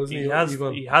really well, isn't he?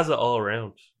 He has it all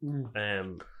around.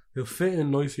 He'll fit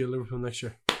in nicely at Liverpool next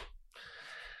year.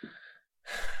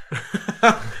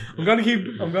 I'm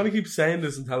gonna keep saying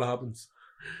this until it happens.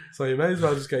 So you may as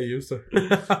well just get used to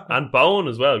it. And Bowen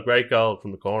as well, great goal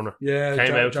from the corner. Yeah,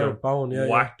 came out to him, Bowen,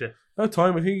 whacked it. That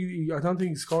time, I don't think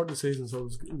he scored this season, so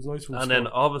it was nice for him. And then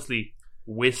obviously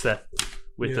Wissa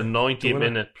with the 90th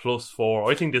minute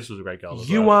 +4. I think this was a great goal.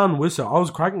 Yoane Wissa, I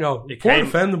was cracking goal. Poor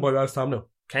defending by West Ham now.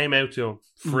 Came out to him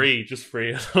just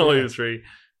free. I don't know he was free.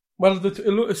 Well,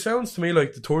 it sounds to me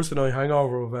like the Thursday night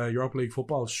hangover of Europa League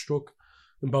football struck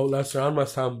in both Leicester and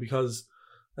West Ham, because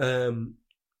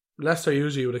Leicester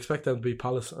usually would expect them to beat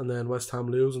Palace, and then West Ham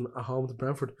losing at home to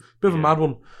Brentford. Bit of a mad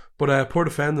one, but poor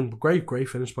defending, but great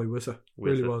finish by Wissa.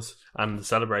 Really was. And the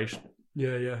celebration.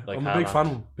 Yeah. Like I'm a big fan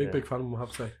of him. Big fan of him, I have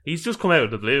to say. He's just come out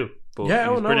of the blue, but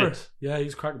he's brilliant. Yeah,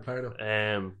 he's a cracking player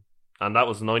now. And that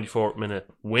was the 94th minute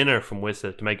winner from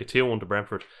Wissa to make it 2-1 to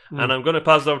Brentford. And I'm going to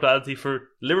pass it over to Alty for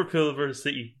Liverpool versus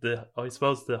City. I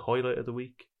suppose the highlight of the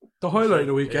week. The highlight of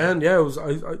the weekend, yeah. It was.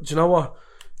 Do you know what?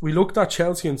 We looked at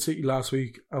Chelsea and City last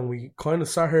week, and we kind of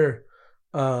sat here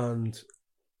and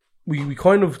we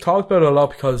kind of talked about it a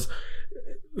lot, because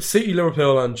City,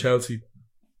 Liverpool, and Chelsea,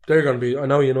 they're going to be. I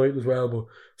know United as well, but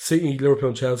City, Liverpool,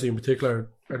 and Chelsea in particular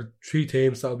are the three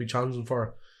teams that'll be challenging for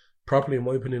it properly, in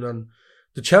my opinion. And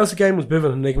the Chelsea game was a bit of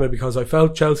an enigma, because I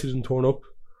felt Chelsea didn't turn up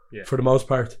for the most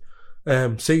part.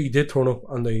 City did turn up,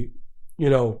 and they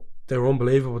were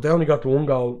unbelievable. They only got the one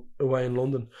goal away in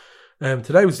London.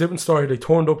 Today was a different story. They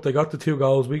turned up, they got the 2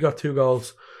 goals, we got 2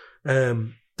 goals.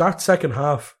 That second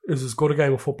half is as good a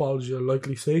game of football as you'll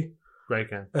likely see. Great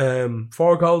game.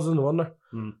 4 goals in the one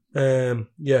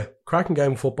there. Cracking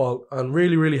game of football, and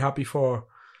really, really happy for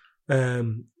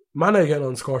Mane getting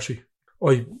on score sheet.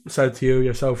 I said to you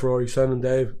yourself, Rory, Sen and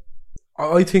Dave,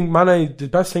 I think Mane, the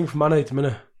best thing for Mane at the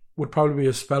minute would probably be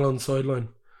a spell on the sideline.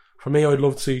 For me, I'd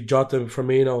love to see Jota,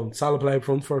 Firmino and Salah play up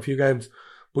front for a few games.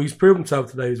 But he's proven himself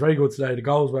today. He's very good today. The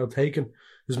goal was well taken.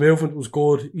 His movement was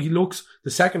good.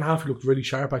 The second half he looked really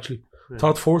sharp, actually.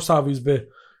 Thought the first half he was a bit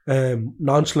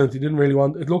nonchalant. He didn't really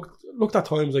want... It looked at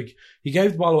times like he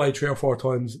gave the ball away 3 or 4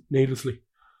 times needlessly.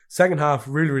 Second half,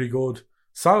 really, really good.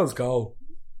 Salah's goal.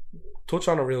 Touch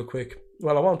on it real quick.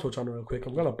 Well, I won't touch on it real quick.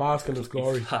 I'm going to bask in his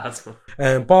glory.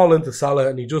 Ball into Salah,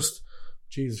 and he just...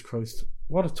 Jesus Christ.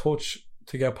 What a touch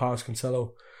to get past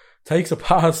Cancelo. Takes it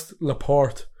past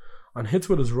Laporte and hits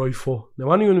with his right foot.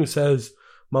 Now, anyone who says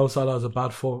Mo Salah has a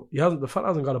bad foot, the fella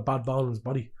hasn't got a bad ball in his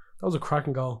body. That was a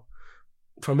cracking goal.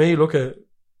 For me, look at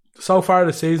so far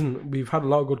this season, we've had a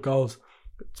lot of good goals.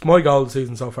 It's my goal this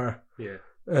season so far. Yeah.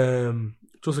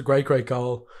 Just a great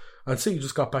goal. And City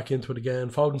just got back into it again.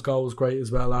 Foden's goal was great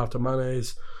as well after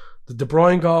Mane's. The De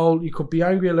Bruyne goal, you could be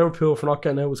angry at Liverpool for not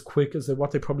getting out as quick as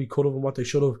what they probably could have and what they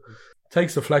should have.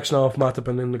 Takes deflection off Matip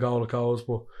and in the goal it goes.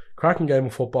 But cracking game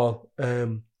of football.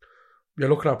 You're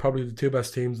looking at probably the 2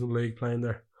 best teams in the league playing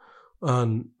there.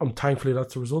 And I'm thankfully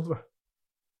that's the result of it.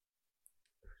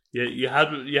 Yeah,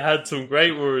 you had some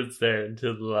great words there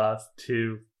until the last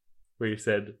 2 where you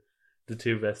said the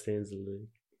 2 best teams in the league.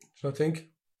 I think.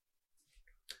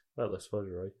 Well, I suppose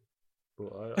you're right.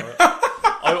 But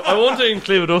I want to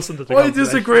include us into the I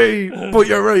disagree, but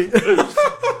you're right.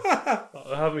 I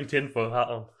have my tinfoil hat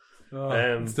on.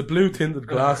 It's the blue tinted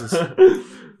glasses.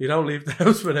 You don't leave the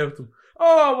house without them.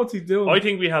 Oh, what's he doing? I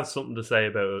think we have something to say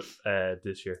about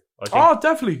this year. I think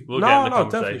definitely. We'll get in the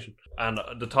conversation.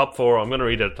 Definitely. And the top four, I'm going to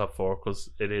read out the top four because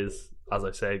it is, as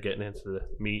I say, getting into the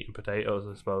meat and potatoes,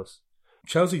 I suppose.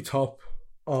 Chelsea top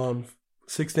on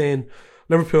 16,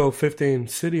 Liverpool 15,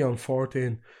 City on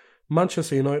 14,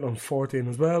 Manchester United on 14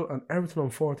 as well, and Everton on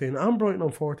 14, and Brighton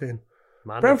on 14.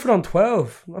 Madness. Brentford on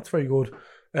 12. That's very good.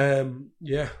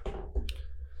 Yeah.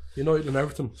 United and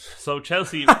Everton. So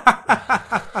Chelsea. Goal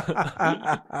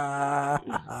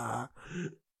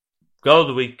of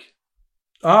the week.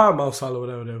 Mo Salah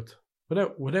without a doubt.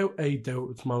 Without a doubt,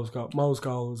 it's Mo's goal. Mo's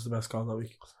goal is the best goal of the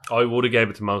week. I would have gave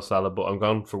it to Mo Salah, but I'm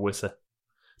going for Wissa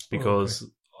because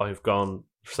I've gone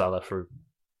Salah for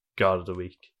God of the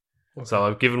week. Okay. So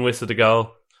I've given Wissa the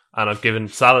goal and I've given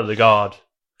Salah the God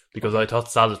because I thought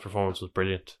Salah's performance was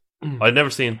brilliant. I'd never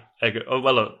seen I'm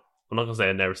not going to say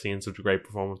I'd never seen such a great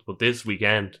performance, but this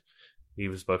weekend he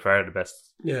was by far the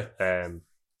best. Yeah.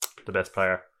 The best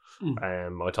player. I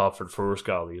thought for the first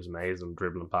goal he was amazing,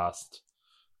 dribbling past.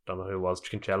 Don't know who it was.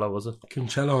 Cancelo, was it?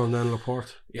 Cancelo and then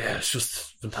Laporte. Yeah, it's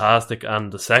just fantastic.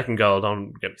 And the second goal,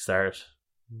 don't get me started.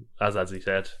 As he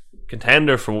said,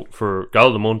 contender for goal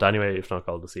of the month anyway, if not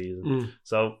goal of the season.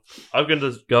 So I'm going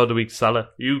to goal of the week. Salah,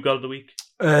 you goal of the week.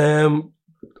 On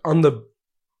the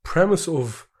premise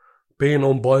of being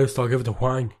unbiased, I'll give it to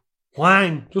Wang.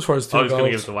 Just for his 2 goals. I was going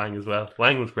to give it to Wang as well.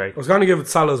 Wang was great. I was going to give it to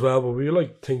Salah as well, but we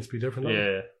like things to be different.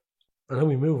 Yeah. And then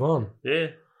we move on. Yeah.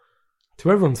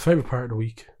 To everyone's favourite part of the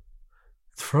week.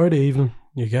 It's Friday evening,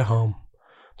 you get home.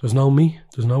 There's no meat,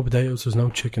 there's no potatoes, there's no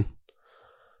chicken.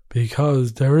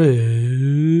 Because there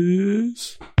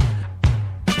is...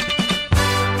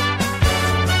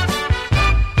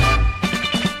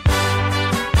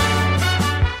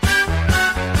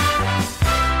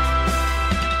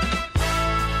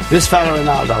 This fella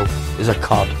Ronaldo is a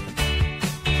cod.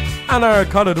 And our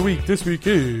cod of the week this week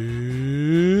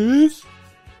is...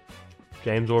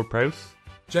 James Ward-Prowse.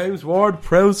 James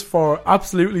Ward-Prowse for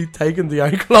absolutely taking the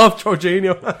ankle off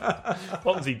Jorginho.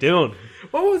 What was he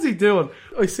doing?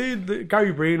 I see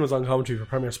Gary Breen was on commentary for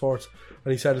Premier Sports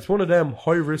and he said it's one of them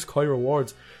high risk, high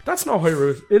rewards. That's not high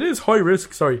risk. It is high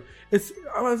risk, sorry. I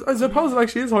suppose it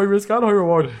actually is high risk and high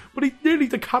reward. But he nearly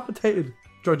decapitated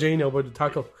Jorginho by the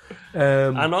tackle.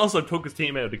 And also took his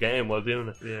team out of the game while doing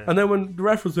it. Yeah. And then when the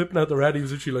ref was whipping out the red, he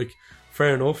was literally like,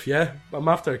 fair enough, yeah. I'm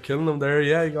after killing him there,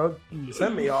 yeah. You go,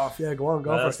 send me off, yeah, go on,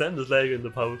 go for it. Send his leg in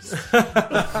the post.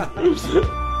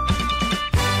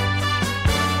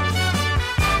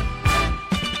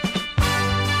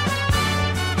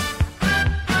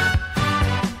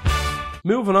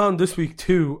 Moving on this week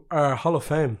to our Hall of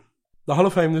Fame. The Hall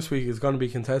of Fame this week is going to be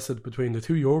contested between the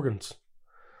 2 Jurgens.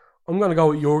 I'm going to go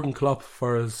with Jurgen Klopp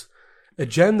for his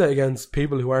agenda against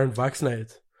people who aren't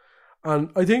vaccinated.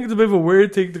 And I think it's a bit of a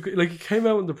weird thing. Like, it came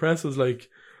out in the press as like,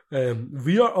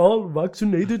 we are all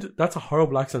vaccinated. That's a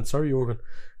horrible accent. Sorry, Jurgen.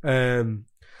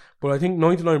 But I think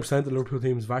 99% of the Liverpool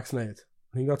team is vaccinated.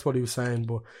 I think that's what he was saying.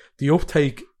 But the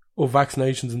uptake of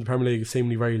vaccinations in the Premier League is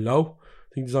seemingly very low.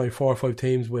 I think there's only 4 or 5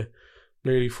 teams with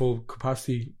nearly full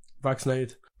capacity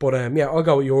vaccinated. But yeah, I'll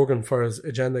go with Jurgen for his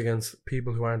agenda against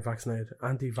people who aren't vaccinated.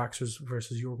 Anti-vaxxers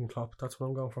versus Jurgen Klopp. That's what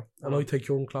I'm going for. And I take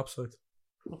Jurgen Klopp's side.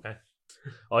 Okay.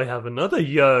 I have another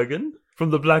Jurgen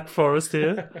from the Black Forest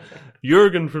here.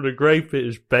 Jurgen from the Great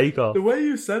British Bake Off. The way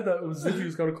you said that was as if he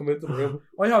was going to come into the room.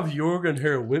 I have Jurgen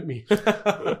here with me.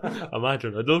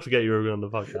 Imagine. I'd love to get Jurgen on the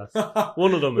podcast.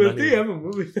 One of them. We'll DM him,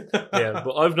 will we? Yeah,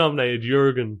 but I've nominated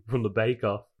Jurgen from the Bake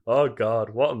Off. Oh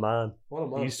God, what a man. What a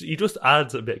man. He just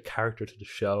adds a bit of character to the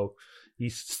show.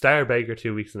 He's star baker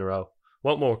 2 weeks in a row.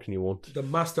 What more can you want? The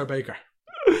master baker.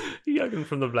 Jurgen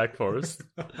from the Black Forest.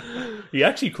 He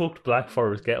actually cooked Black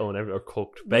Forest ghetto and everything, or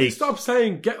cooked baked. Stop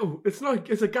saying ghetto. It's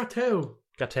a gâteau.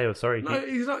 Gâteau, sorry. No,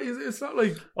 it's not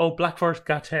like... Oh, Black Forest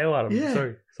gâteau, Adam. Yeah.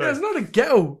 Sorry. Yeah, it's not a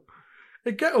ghetto.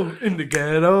 A ghetto in the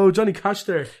ghetto. Johnny Cash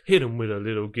there. Hit him with a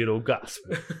little ghetto gasp.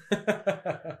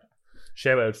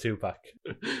 Shout out to Tupac.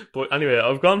 But anyway,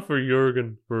 I've gone for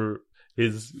Jurgen for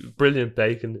his brilliant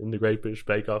bacon in the Great British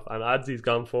Bake Off, and Adsy's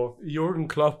gone for Jurgen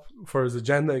Klopp for his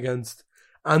agenda against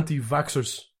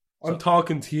anti-vaxxers. I'm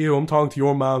talking to you. I'm talking to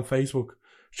your man on Facebook,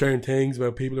 sharing things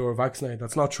about people who are vaccinated.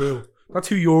 That's not true. That's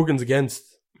who Jurgen's against.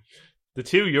 The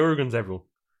 2 Jurgens, everyone.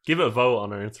 Give it a vote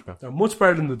on our Instagram. They're much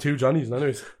better than the 2 Johnnies,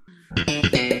 anyways.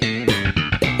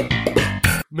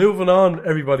 Moving on,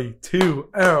 everybody, to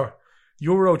our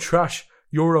Euro Trash,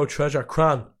 Euro Treasure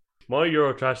Cran. My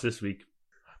Euro Trash this week.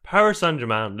 Paris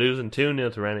Saint-Germain losing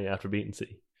 2-0 to Rennes after beating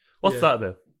City. What's that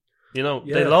about? You know,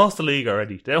 Yeah. they lost the league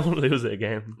already. They won't lose it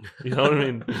again. You know what I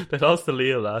mean? They lost to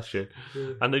Lille last year.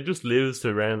 Yeah. And they just lose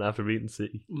to Rennes after beating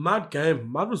City. Mad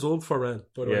game. Mad result for Rennes,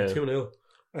 by the way. Yeah.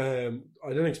 2-0. I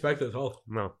didn't expect it at all.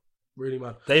 No. Really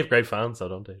mad. They have great fans, though,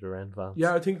 don't they? The Rennes fans.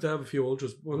 Yeah, I think they have a few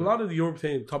ultras. Well, a lot of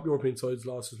the top European sides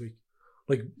lost this week.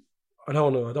 Like, I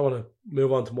don't want to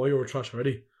move on to my Euro trash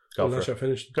already. Unless I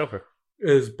finished. Go for it.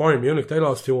 Is Bayern Munich. They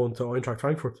lost 2-1 to Eintracht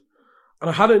Frankfurt. And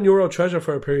I had it in Euro treasure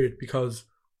for a period because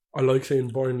I like seeing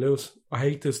Bayern lose. I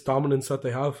hate this dominance that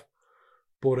they have.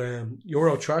 But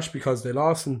Euro trash because they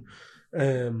lost. And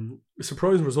a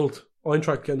surprising result.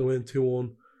 Eintracht getting the win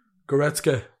 2-1.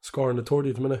 Goretzka scoring the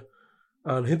 30th minute.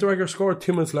 And Hinteregger scored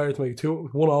 2 minutes later to make it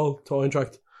 1-1 to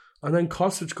Eintracht. And then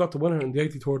Kostic got the winner in the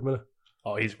 83rd minute.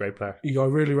 Oh, he's a great player. I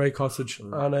really rate Kostic.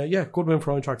 And good win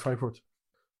for Eintracht Frankfurt.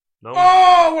 No.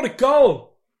 Oh, what a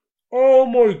goal! Oh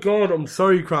my god, I'm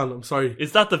sorry, Cran, I'm sorry.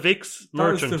 Is that the Vix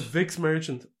merchant? That is the Vix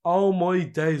merchant. Oh my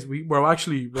days. We're as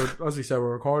we said,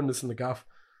 we're recording this in the gaff.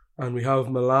 And we have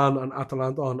Milan and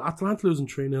Atalanta on. Atalanta losing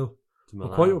 3-0. I'm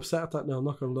quite upset at that now, I'm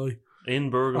not going to lie. In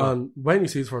Bergamo. And when he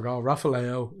sees for a goal, Rafael,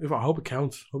 I hope it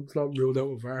counts. I hope it's not ruled out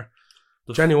with VAR.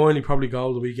 Genuinely probably goal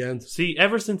of the weekend. See,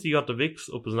 ever since he got the Vix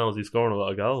up his nose, he's scoring a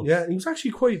lot of goals. Yeah, he was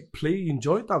actually quite pleased. He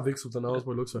enjoyed that Vix up the nose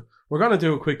by the looks of it. We're going to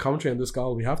do a quick commentary on this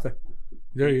goal. We have to.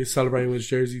 There he is celebrating with his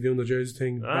jersey, doing the jersey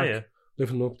thing. Yeah.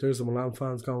 Lifting up. There's the Milan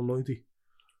fans going 90.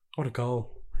 What a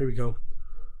goal. Here we go.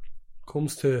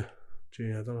 Comes to...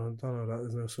 Gee, I don't know that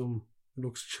is now. It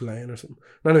looks Chilean or something.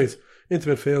 Anyways,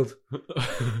 into midfield.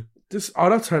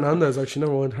 That's Hernandez actually,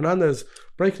 never mind. Hernandez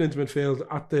breaking into midfield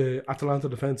at the Atalanta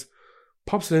defence.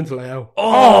 Pops it into Leao.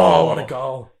 Oh, what a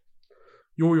goal.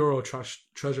 Your Euro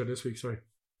treasure this week, sorry.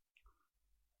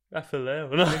 Rafael.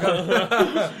 Will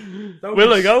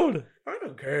I go? I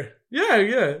don't care. Yeah,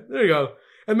 there you go.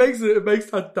 It makes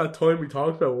that time we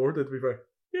talked about worth it, to be fair.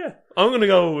 Yeah. I'm going to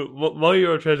go with my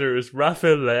Euro treasure is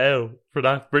Rafael Leao for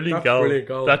that brilliant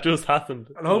goal. That just happened.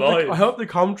 And I hope the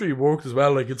commentary worked as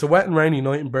well. Like, it's a wet and rainy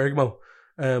night in Bergamo.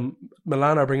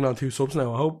 Milan are bringing on 2 subs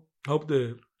now. I hope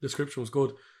the description was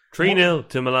good. 3-0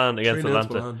 to Milan against 3-0 to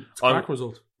Atalanta. Milan. It's a crack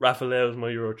result. Rafael is my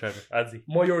Euro treasure. Adzi.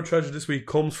 My Euro treasure this week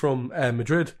comes from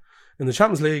Madrid. In the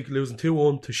Champions League, losing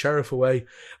 2-1 to Sheriff away.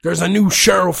 There's a new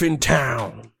sheriff in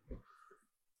town.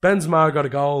 Benzema got a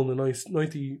goal in the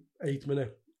 98th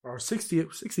minute. Or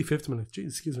 65th minute. Jeez,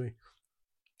 excuse me.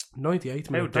 98th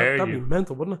minute. How dare That'd you. be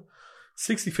mental, wouldn't it?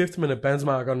 65th minute,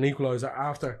 Benzema got an equaliser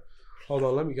after. Hold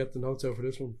on, let me get the notes out for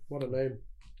this one. What a name.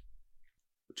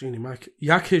 Genie Mac.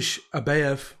 Yakish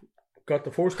Abayev got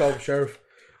the first goal for Sheriff.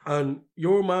 And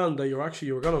your man that you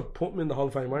were going to put him in the Hall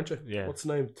of Fame, weren't you? Yeah. What's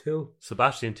his name?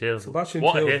 Sebastian Till. What Till.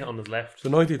 a hit on his left. The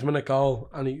 90th minute goal.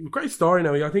 And great story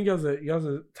now. I think he has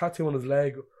a tattoo on his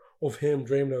leg of him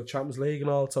dreaming of Champions League and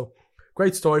all. So,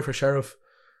 great story for Sheriff.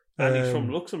 And he's from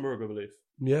Luxembourg, I believe.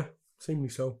 Yeah, seemingly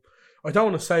so. I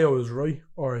don't want to say I was right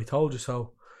or I told you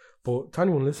so, but to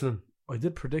anyone listening, I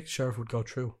did predict Sheriff would go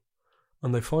through.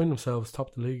 And they find themselves top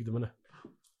of the league at the minute.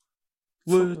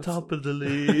 We're top of the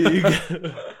league.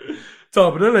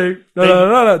 Top of the league.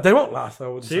 No. They won't last, I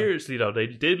wouldn't Seriously, though, they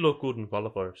did look good in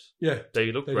qualifiers. Yeah.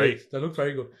 They looked great. They looked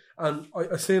very good. And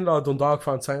I seen a lot of Dundalk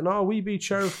fans saying, "Oh, we beat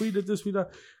Sheriff, we did this, we did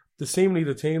that." Seemingly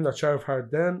the team that Sheriff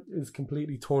had then is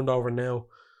completely turned over now.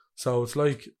 So it's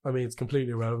like, it's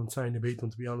completely irrelevant saying they beat them,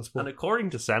 to be honest. But and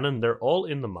according to Senan, they're all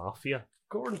in the mafia.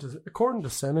 According to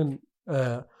Senan,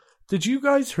 did you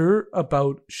guys hear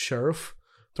about Sheriff?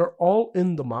 They're all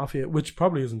in the mafia, which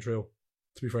probably isn't true,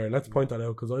 to be fair. Let's point that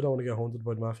out, because I don't want to get haunted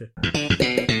by the mafia.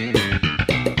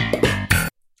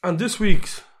 And this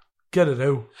week's Get It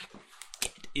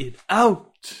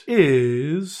Out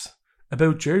is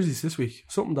about jerseys this week.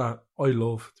 Something that I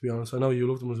love, to be honest. I know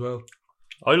you love them as well.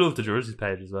 I love the jerseys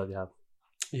page as well,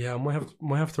 Yeah, I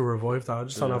might have to revive that. I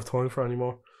just don't have time for it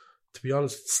anymore. To be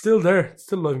honest, it's still there. It's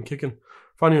still alive and kicking.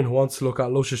 For anyone who wants to look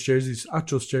at Luscious Jerseys, at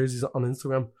Just Jerseys on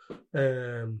Instagram.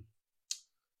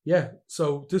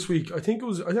 So this week, I actually think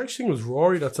it was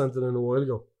Rory that sent it in a while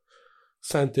ago.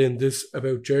 Sent in this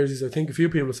about jerseys. I think a few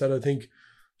people said, I think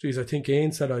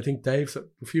Ian said, I think Dave said,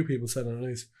 a few people said it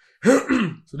anyways.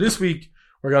 So this week,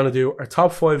 we're going to do our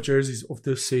top 5 jerseys of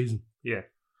this season. Yeah.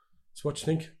 So what do you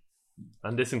think?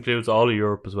 And this includes all of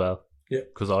Europe as well. Yeah.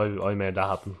 Because I made that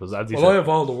happen. I have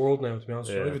all the world now, to be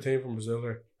honest. Yeah. I have a team from Brazil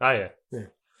there. Ah, yeah. Yeah.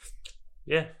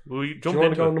 Yeah. We jump do you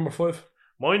want to go number 5?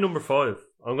 My number 5.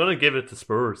 I'm going to give it to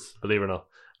Spurs, believe it or not.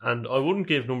 And I wouldn't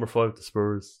give number 5 to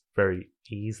Spurs very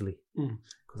easily.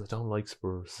 Because I don't like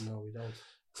Spurs. No, we don't.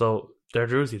 So, their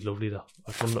jersey is lovely though.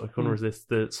 I couldn't resist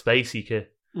the spacey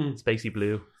kit. Spacey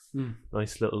blue.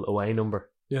 Nice little away number.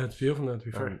 Yeah, it's beautiful now, to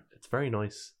be fair. It's very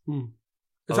nice.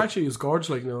 It's gorgeous.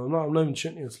 Like, no, I'm not even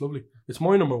shitting you. It's lovely. It's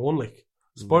my number one. Like,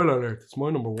 spoiler alert, it's my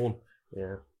number one.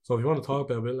 Yeah. So if you want to talk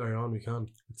about it a bit later on, we can.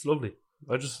 It's lovely.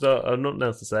 I just I have nothing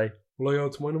else to say. Will I go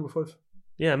to my number 5?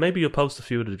 Yeah, maybe you'll post a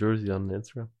few of the jerseys on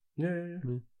Instagram. Yeah.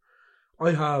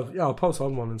 I have. Yeah, I'll post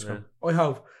on one on Instagram. Yeah. I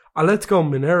have a Let's Go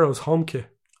Minero's home kit.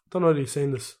 Don't know if you've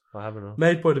seen this. I haven't. No.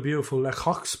 Made by the beautiful Le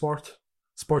Coq Sportif.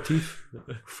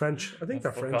 French. I think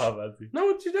they're French.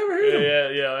 No, you never heard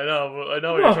them? Yeah, I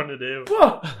know what you're trying to do.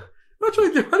 What? I'm not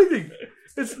trying to do anything.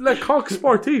 It's Le Coq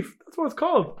Sportif. That's what it's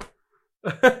called.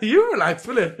 You relax,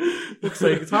 will it? Looks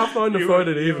like it's 9:30 on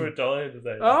Friday evening. You were dying to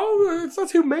say that. Oh,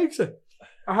 that's who makes it.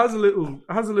 It has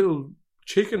a little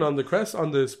chicken on the crest,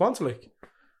 on the sponsor, like.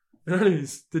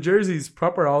 Anyways, the jersey's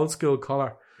proper old school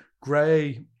colour.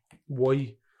 Grey,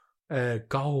 white,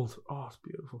 gold. Oh, it's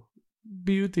beautiful.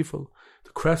 Beautiful.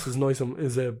 The crest is nice and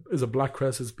is a black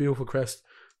crest. It's a beautiful crest.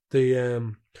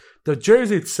 The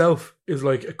jersey itself is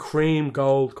like a cream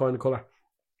gold kind of colour.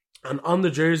 And on the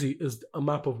jersey is a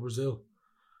map of Brazil.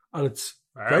 And it's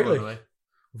great, like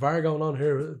VAR going on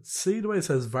here. See the way it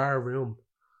says VAR room.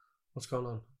 What's going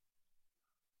on?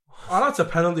 Oh, that's a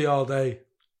penalty all day.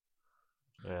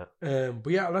 Yeah.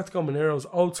 But yeah, Let's Go Minero's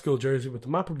old school jersey with the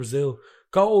map of Brazil.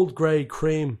 Gold, grey,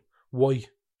 cream, white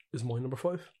is my number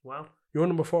 5. Wow. Your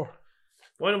number 4.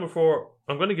 My number 4,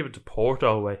 I'm going to give it to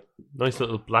Porto away. Nice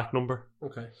little black number.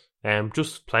 Okay.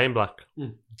 Just plain black.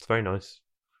 It's very nice.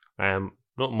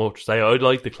 Not much to say. I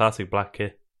like the classic black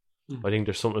kit. I think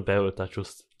there's something about it that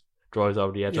just drives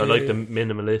over the edge. I like the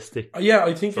minimalistic. Yeah,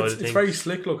 I think it's very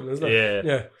slick looking, isn't it?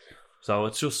 Yeah. So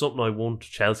it's just something I want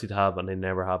Chelsea to have, and they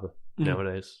never have it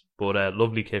nowadays. But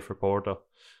lovely kit for Porto.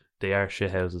 They are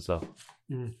shit houses though.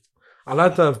 A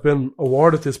lad that have been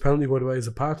awarded this penalty, by the way, is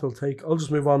a part I'll take. I'll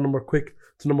just move on quick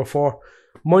to number 4.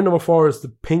 My number 4 is the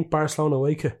pink Barcelona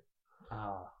away kit.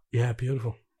 Yeah,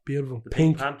 beautiful. The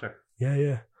pink Panther.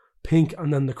 Yeah. Pink,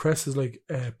 and then the crest is like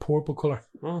purple colour.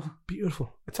 Oh,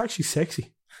 beautiful. It's actually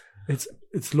sexy.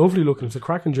 It's lovely looking. It's a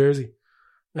cracking jersey.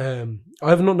 I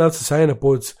have nothing else to say on it,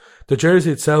 but the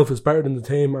jersey itself is better than the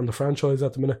team and the franchise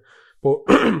at the minute. But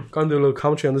gonna do a little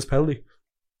commentary on this penalty.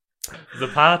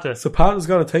 Zapata's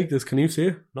gonna take this. Can you see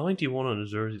it? 91 on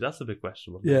his jersey. That's a big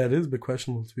question. Yeah, it is a big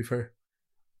questionable, to be fair.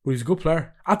 But he's a good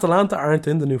player. Atalanta aren't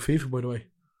in the new FIFA, by the way.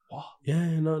 What?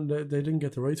 Yeah, no, they didn't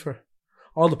get the rights for it.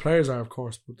 All the players are, of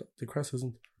course, but the crest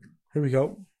isn't. Here we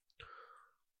go.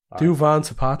 Duvan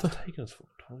Zapata taking his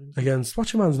time against,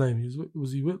 what's your man's name?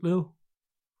 Was he with Lille?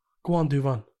 Go on,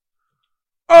 Duvan.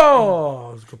 Oh,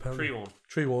 it was a good penalty.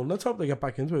 3-1. Let's hope they get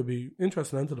back into it. It'll be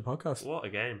interesting into the podcast. What a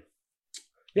game.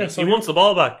 Yeah, he wants the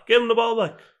ball back. Give him the ball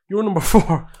back. You're number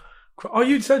 4. Oh,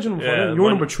 you said your number 4. Yeah, you're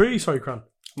number 3, sorry, Cran.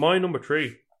 My number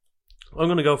 3. I'm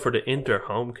going to go for the Inter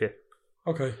home kit.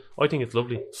 Okay. I think it's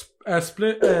lovely.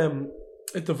 Split,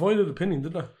 it divided opinion,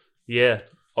 didn't it? Yeah.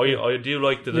 I do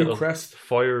like the little crest,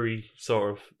 fiery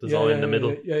sort of design in the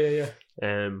middle. Yeah.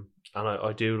 And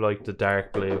I do like the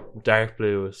dark blue. Dark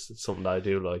blue is something that I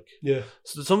do like. Yeah.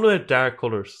 So some of the dark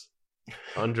colours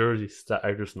on jerseys that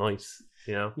are just nice,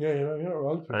 you know? Yeah, you're not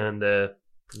wrong. And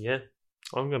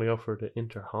I'm going to go for the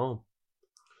Inter home.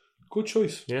 Good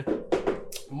choice. Yeah.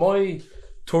 My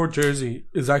third jersey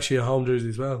is actually a home jersey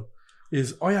as well.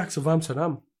 Is Ajax of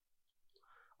Amsterdam.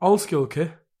 Old school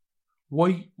kit.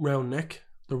 White round neck.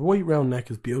 The white round neck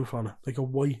is beautiful on it. Like a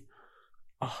white.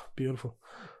 Beautiful.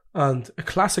 And a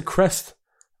classic crest,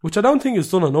 which I don't think is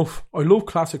done enough. I love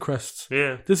classic crests.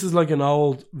 Yeah. This is like an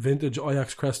old vintage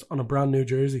Ajax crest on a brand new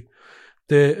jersey.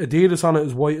 The Adidas on it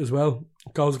is white as well.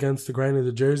 It goes against the grain of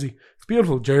the jersey. It's a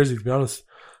beautiful jersey, to be honest.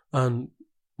 And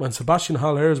when Sebastian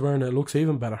Haller is wearing it, it looks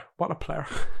even better. What a player.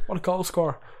 What a goal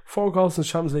scorer. 4 goals in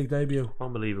his Champions League debut.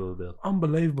 Unbelievable, Bill.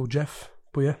 Unbelievable, Jeff.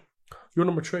 But yeah, you're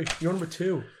number 3. You're number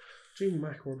 2. Gee,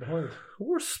 Mac, we're behind.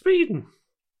 We're speeding.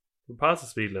 We're past the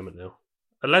speed limit now.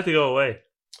 I let it go away.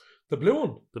 The blue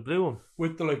one? The blue one.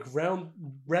 With the like round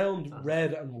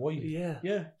red and white.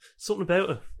 Yeah. Something about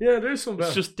it. Yeah, there's something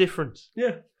about it. It's just different.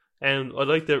 Yeah. And I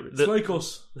like the it's like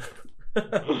us.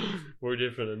 We're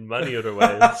different in many other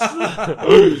ways.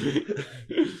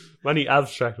 Many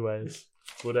abstract ways.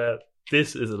 But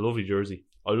this is a lovely jersey.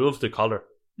 I love the collar.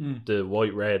 The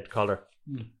white-red collar.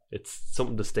 It's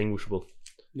something distinguishable.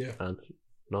 Yeah. And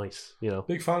nice, you know.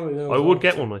 Big fan of it now. I would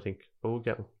get one, I think. I would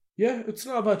get one. Yeah, it's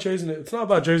not a bad jersey. It's not a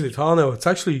bad jersey at all now. It's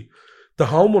actually the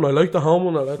home one. I like the home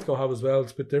one that Let's Go have as well.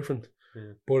 It's a bit different.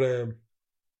 Yeah. But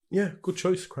yeah, good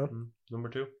choice, Cran. Number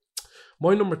 2.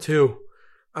 My number 2,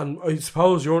 and I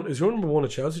suppose is your number 1 a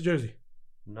Chelsea jersey?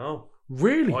 No.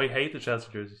 Really? I hate the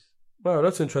Chelsea jerseys. Wow,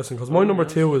 that's interesting because my number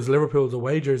 2 is Liverpool's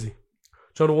away jersey.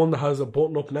 Do you know the one that has a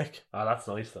button-up neck? Oh, that's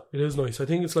nice though. It is nice. I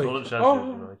think it's like... All the Chelsea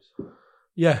are nice.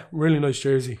 Yeah, really nice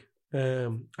jersey.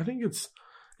 I think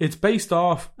it's based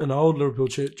off an old Liverpool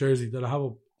jersey that I have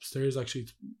upstairs, actually.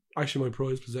 It's actually my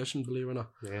prized possession, believe it or not.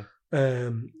 Yeah.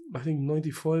 I think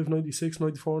 95, 96,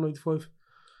 94, 95.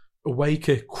 Away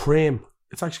kit, cream.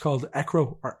 It's actually called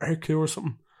Ecro or Ercu or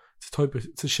something.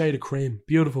 It's a shade of cream.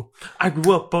 Beautiful. I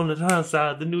grew up on the town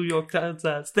side, the New York town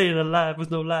side. Staying alive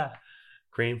was no lie.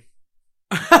 Cream.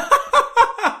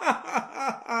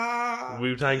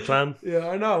 Wu-Tang Clan. Yeah,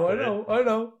 I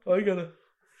know. I get it.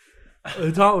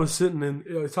 I thought I was sitting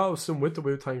with the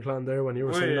Wu-Tang Clan there when you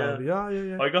were saying that.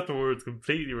 Yeah. I got the words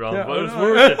completely wrong, Yeah, but it was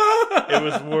worth it. It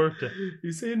was worth it.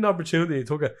 You see an opportunity, you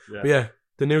took it. Yeah. But yeah,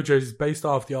 the new jersey's based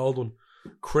off the old one.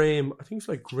 Cream, I think it's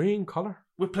like green colour.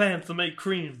 We're plans to make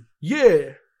cream.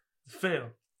 Yeah. Fail.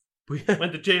 But yeah.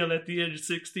 Went to jail at the age of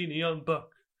 16, a young buck.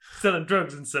 Selling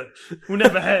drugs and such. We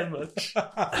never had much.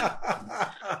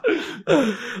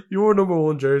 Your number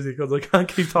one jersey, because I can't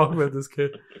keep talking about this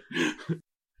kid.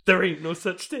 There ain't no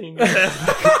such thing.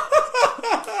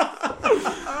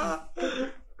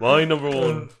 My number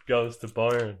one goes to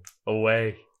Bayern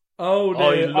away. Oh,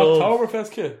 the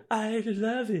Oktoberfest kid. I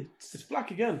love it. It's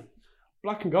black again.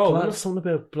 Black and gold. There's something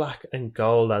about black and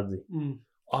gold, ladsy.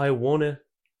 I want it.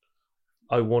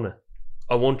 I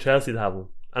want Chelsea to have one.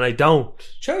 And I don't.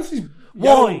 Chelsea's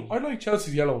why? Yellow. I like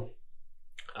Chelsea's yellow.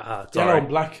 It's yellow and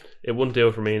black. It wouldn't do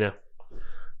it for me now.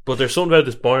 But there's something about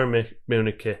this Bayern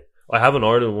Munich kit. I have an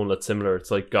Ireland one that's similar.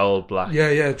 It's like gold, black.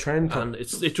 Yeah, trend. And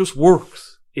it just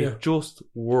works. It just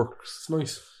works. It's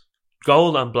nice.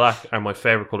 Gold and black are my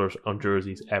favourite colours on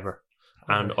jerseys ever.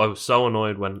 And I was so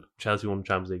annoyed when Chelsea won the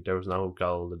Champions League. There was no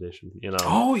gold edition, you know.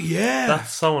 Oh, yeah.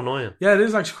 That's so annoying. Yeah, it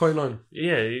is actually quite annoying.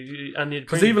 Yeah. And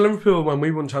because even Liverpool, when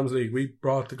we won Champions League, we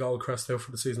brought the gold crest out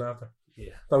for the season after.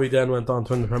 Yeah. That we then went on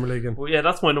to win the Premier League. Well, yeah,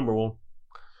 that's my number one.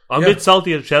 I'm a bit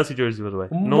salty at the Chelsea jersey, by the way.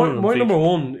 My number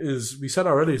one is, we said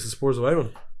already, it's the Spurs away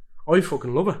one. I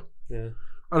fucking love it. Yeah.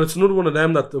 And it's another one of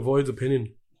them that avoids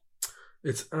opinion.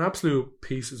 It's an absolute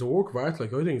piece. It's a work of art.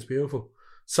 Like, I think it's beautiful.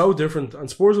 So different. And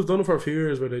Spurs have done it for a few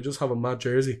years where they just have a mad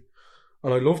jersey.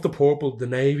 And I love the purple, the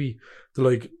navy, the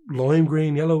like lime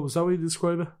green, yellow. Is that what you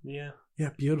describe it? Yeah. Yeah,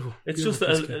 beautiful. It's beautiful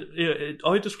just,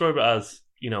 I describe it as,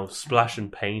 you know, splashing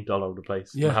paint all over the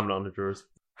place and having it on the jersey.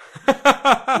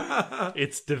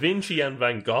 It's Da Vinci and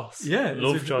Van Gogh. Yeah.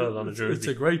 Love child on the jersey. It's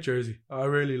a great jersey. I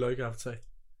really like it, I have to say.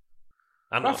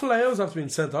 And Raphael's have been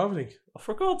sent off, I think. Oh,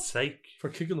 for God's sake. For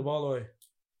kicking the ball away.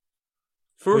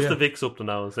 First the Vic's up to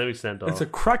nose, then we sent off. It's a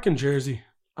cracking jersey.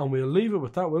 And we'll leave it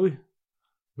with that, will we?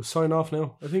 We'll sign off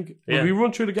now. I think. Will we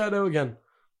run through the get out again?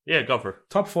 Yeah, go for it.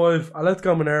 Top 5.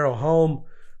 Atletico Mineiro home.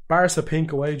 Barca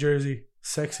pink away jersey.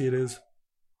 Sexy it is.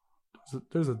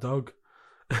 There's a dog.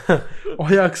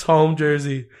 Ajax home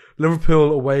jersey.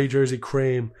 Liverpool away jersey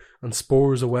cream. And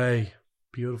Spurs away.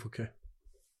 Beautiful kit.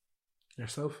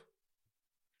 Yourself?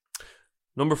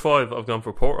 Number 5, I've gone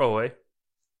for Porto away.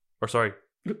 Or sorry.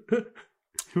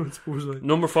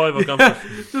 Number 5, I've gone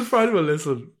for... Just for anyone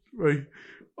listen, right?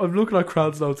 I'm looking at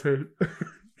crowds notes here.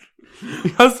 He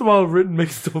has them all written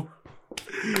mixed up.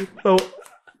 So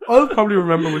I'll probably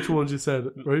remember which ones you said,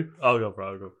 right? I'll go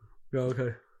for it. Yeah,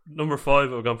 okay. Number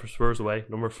 5, I've gone for Spurs away.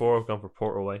 Number 4, I've gone for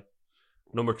Porto away.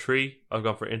 Number 3, I've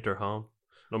gone for Inter home.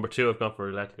 Number 2, I've gone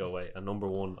for Atletico away. And number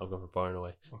 1, I've gone for Bayern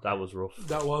away. Okay. That was rough.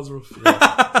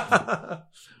 Yeah.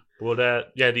 But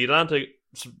the Atlanta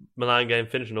Milan game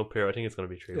finishing up here, I think it's going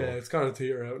to be 3-1. Yeah, it's kind of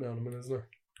teeter out now in a minute, isn't it?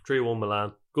 3-1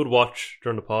 Milan. Good watch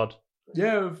during the pod.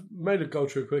 Yeah, I've made it go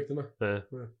through quick, didn't I?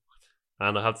 Yeah.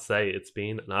 And I have to say, it's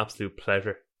been an absolute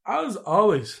pleasure. As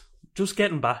always. Just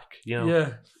getting back, you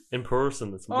know, in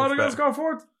person. It's much the guys go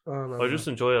forward. I just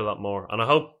enjoy it a lot more, and I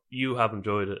hope you have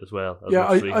enjoyed it as well.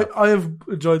 I have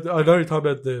enjoyed. I know you talk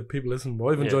about the people listening, but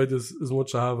I've enjoyed this as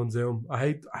much as I have on Zoom.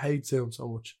 I hate Zoom so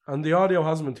much, and the audio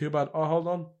hasn't been too bad. Oh, hold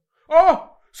on.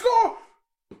 Oh, score!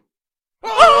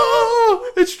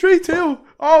 Oh, it's 3-2.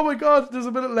 Oh my God, there's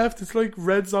a minute left. It's like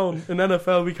red zone in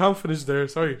NFL. We can't finish there.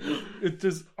 Sorry. It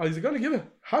just. Is it going to give it?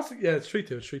 Yeah, it's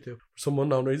 3-2. It's 3-2. For some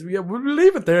unknown reason. Yeah, we'll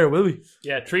leave it there, will we?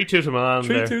 Yeah, 3-2 to Milan.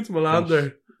 3-2 to Milan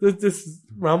there. This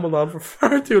rambled on for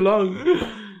far too long.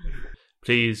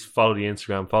 Please follow the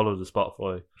Instagram, follow the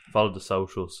Spotify, follow the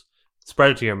socials.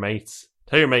 Spread it to your mates.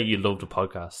 Tell your mate you love the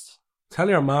podcast. Tell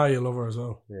your ma you love her as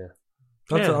well. Yeah.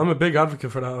 I'm a big advocate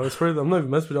for that. I swear, I'm not even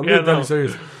messing with you. I'm being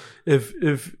serious.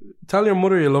 If tell your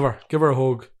mother you love her, give her a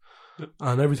hug,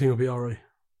 and everything will be alright.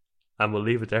 And we'll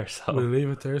leave it there. We'll leave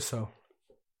it there.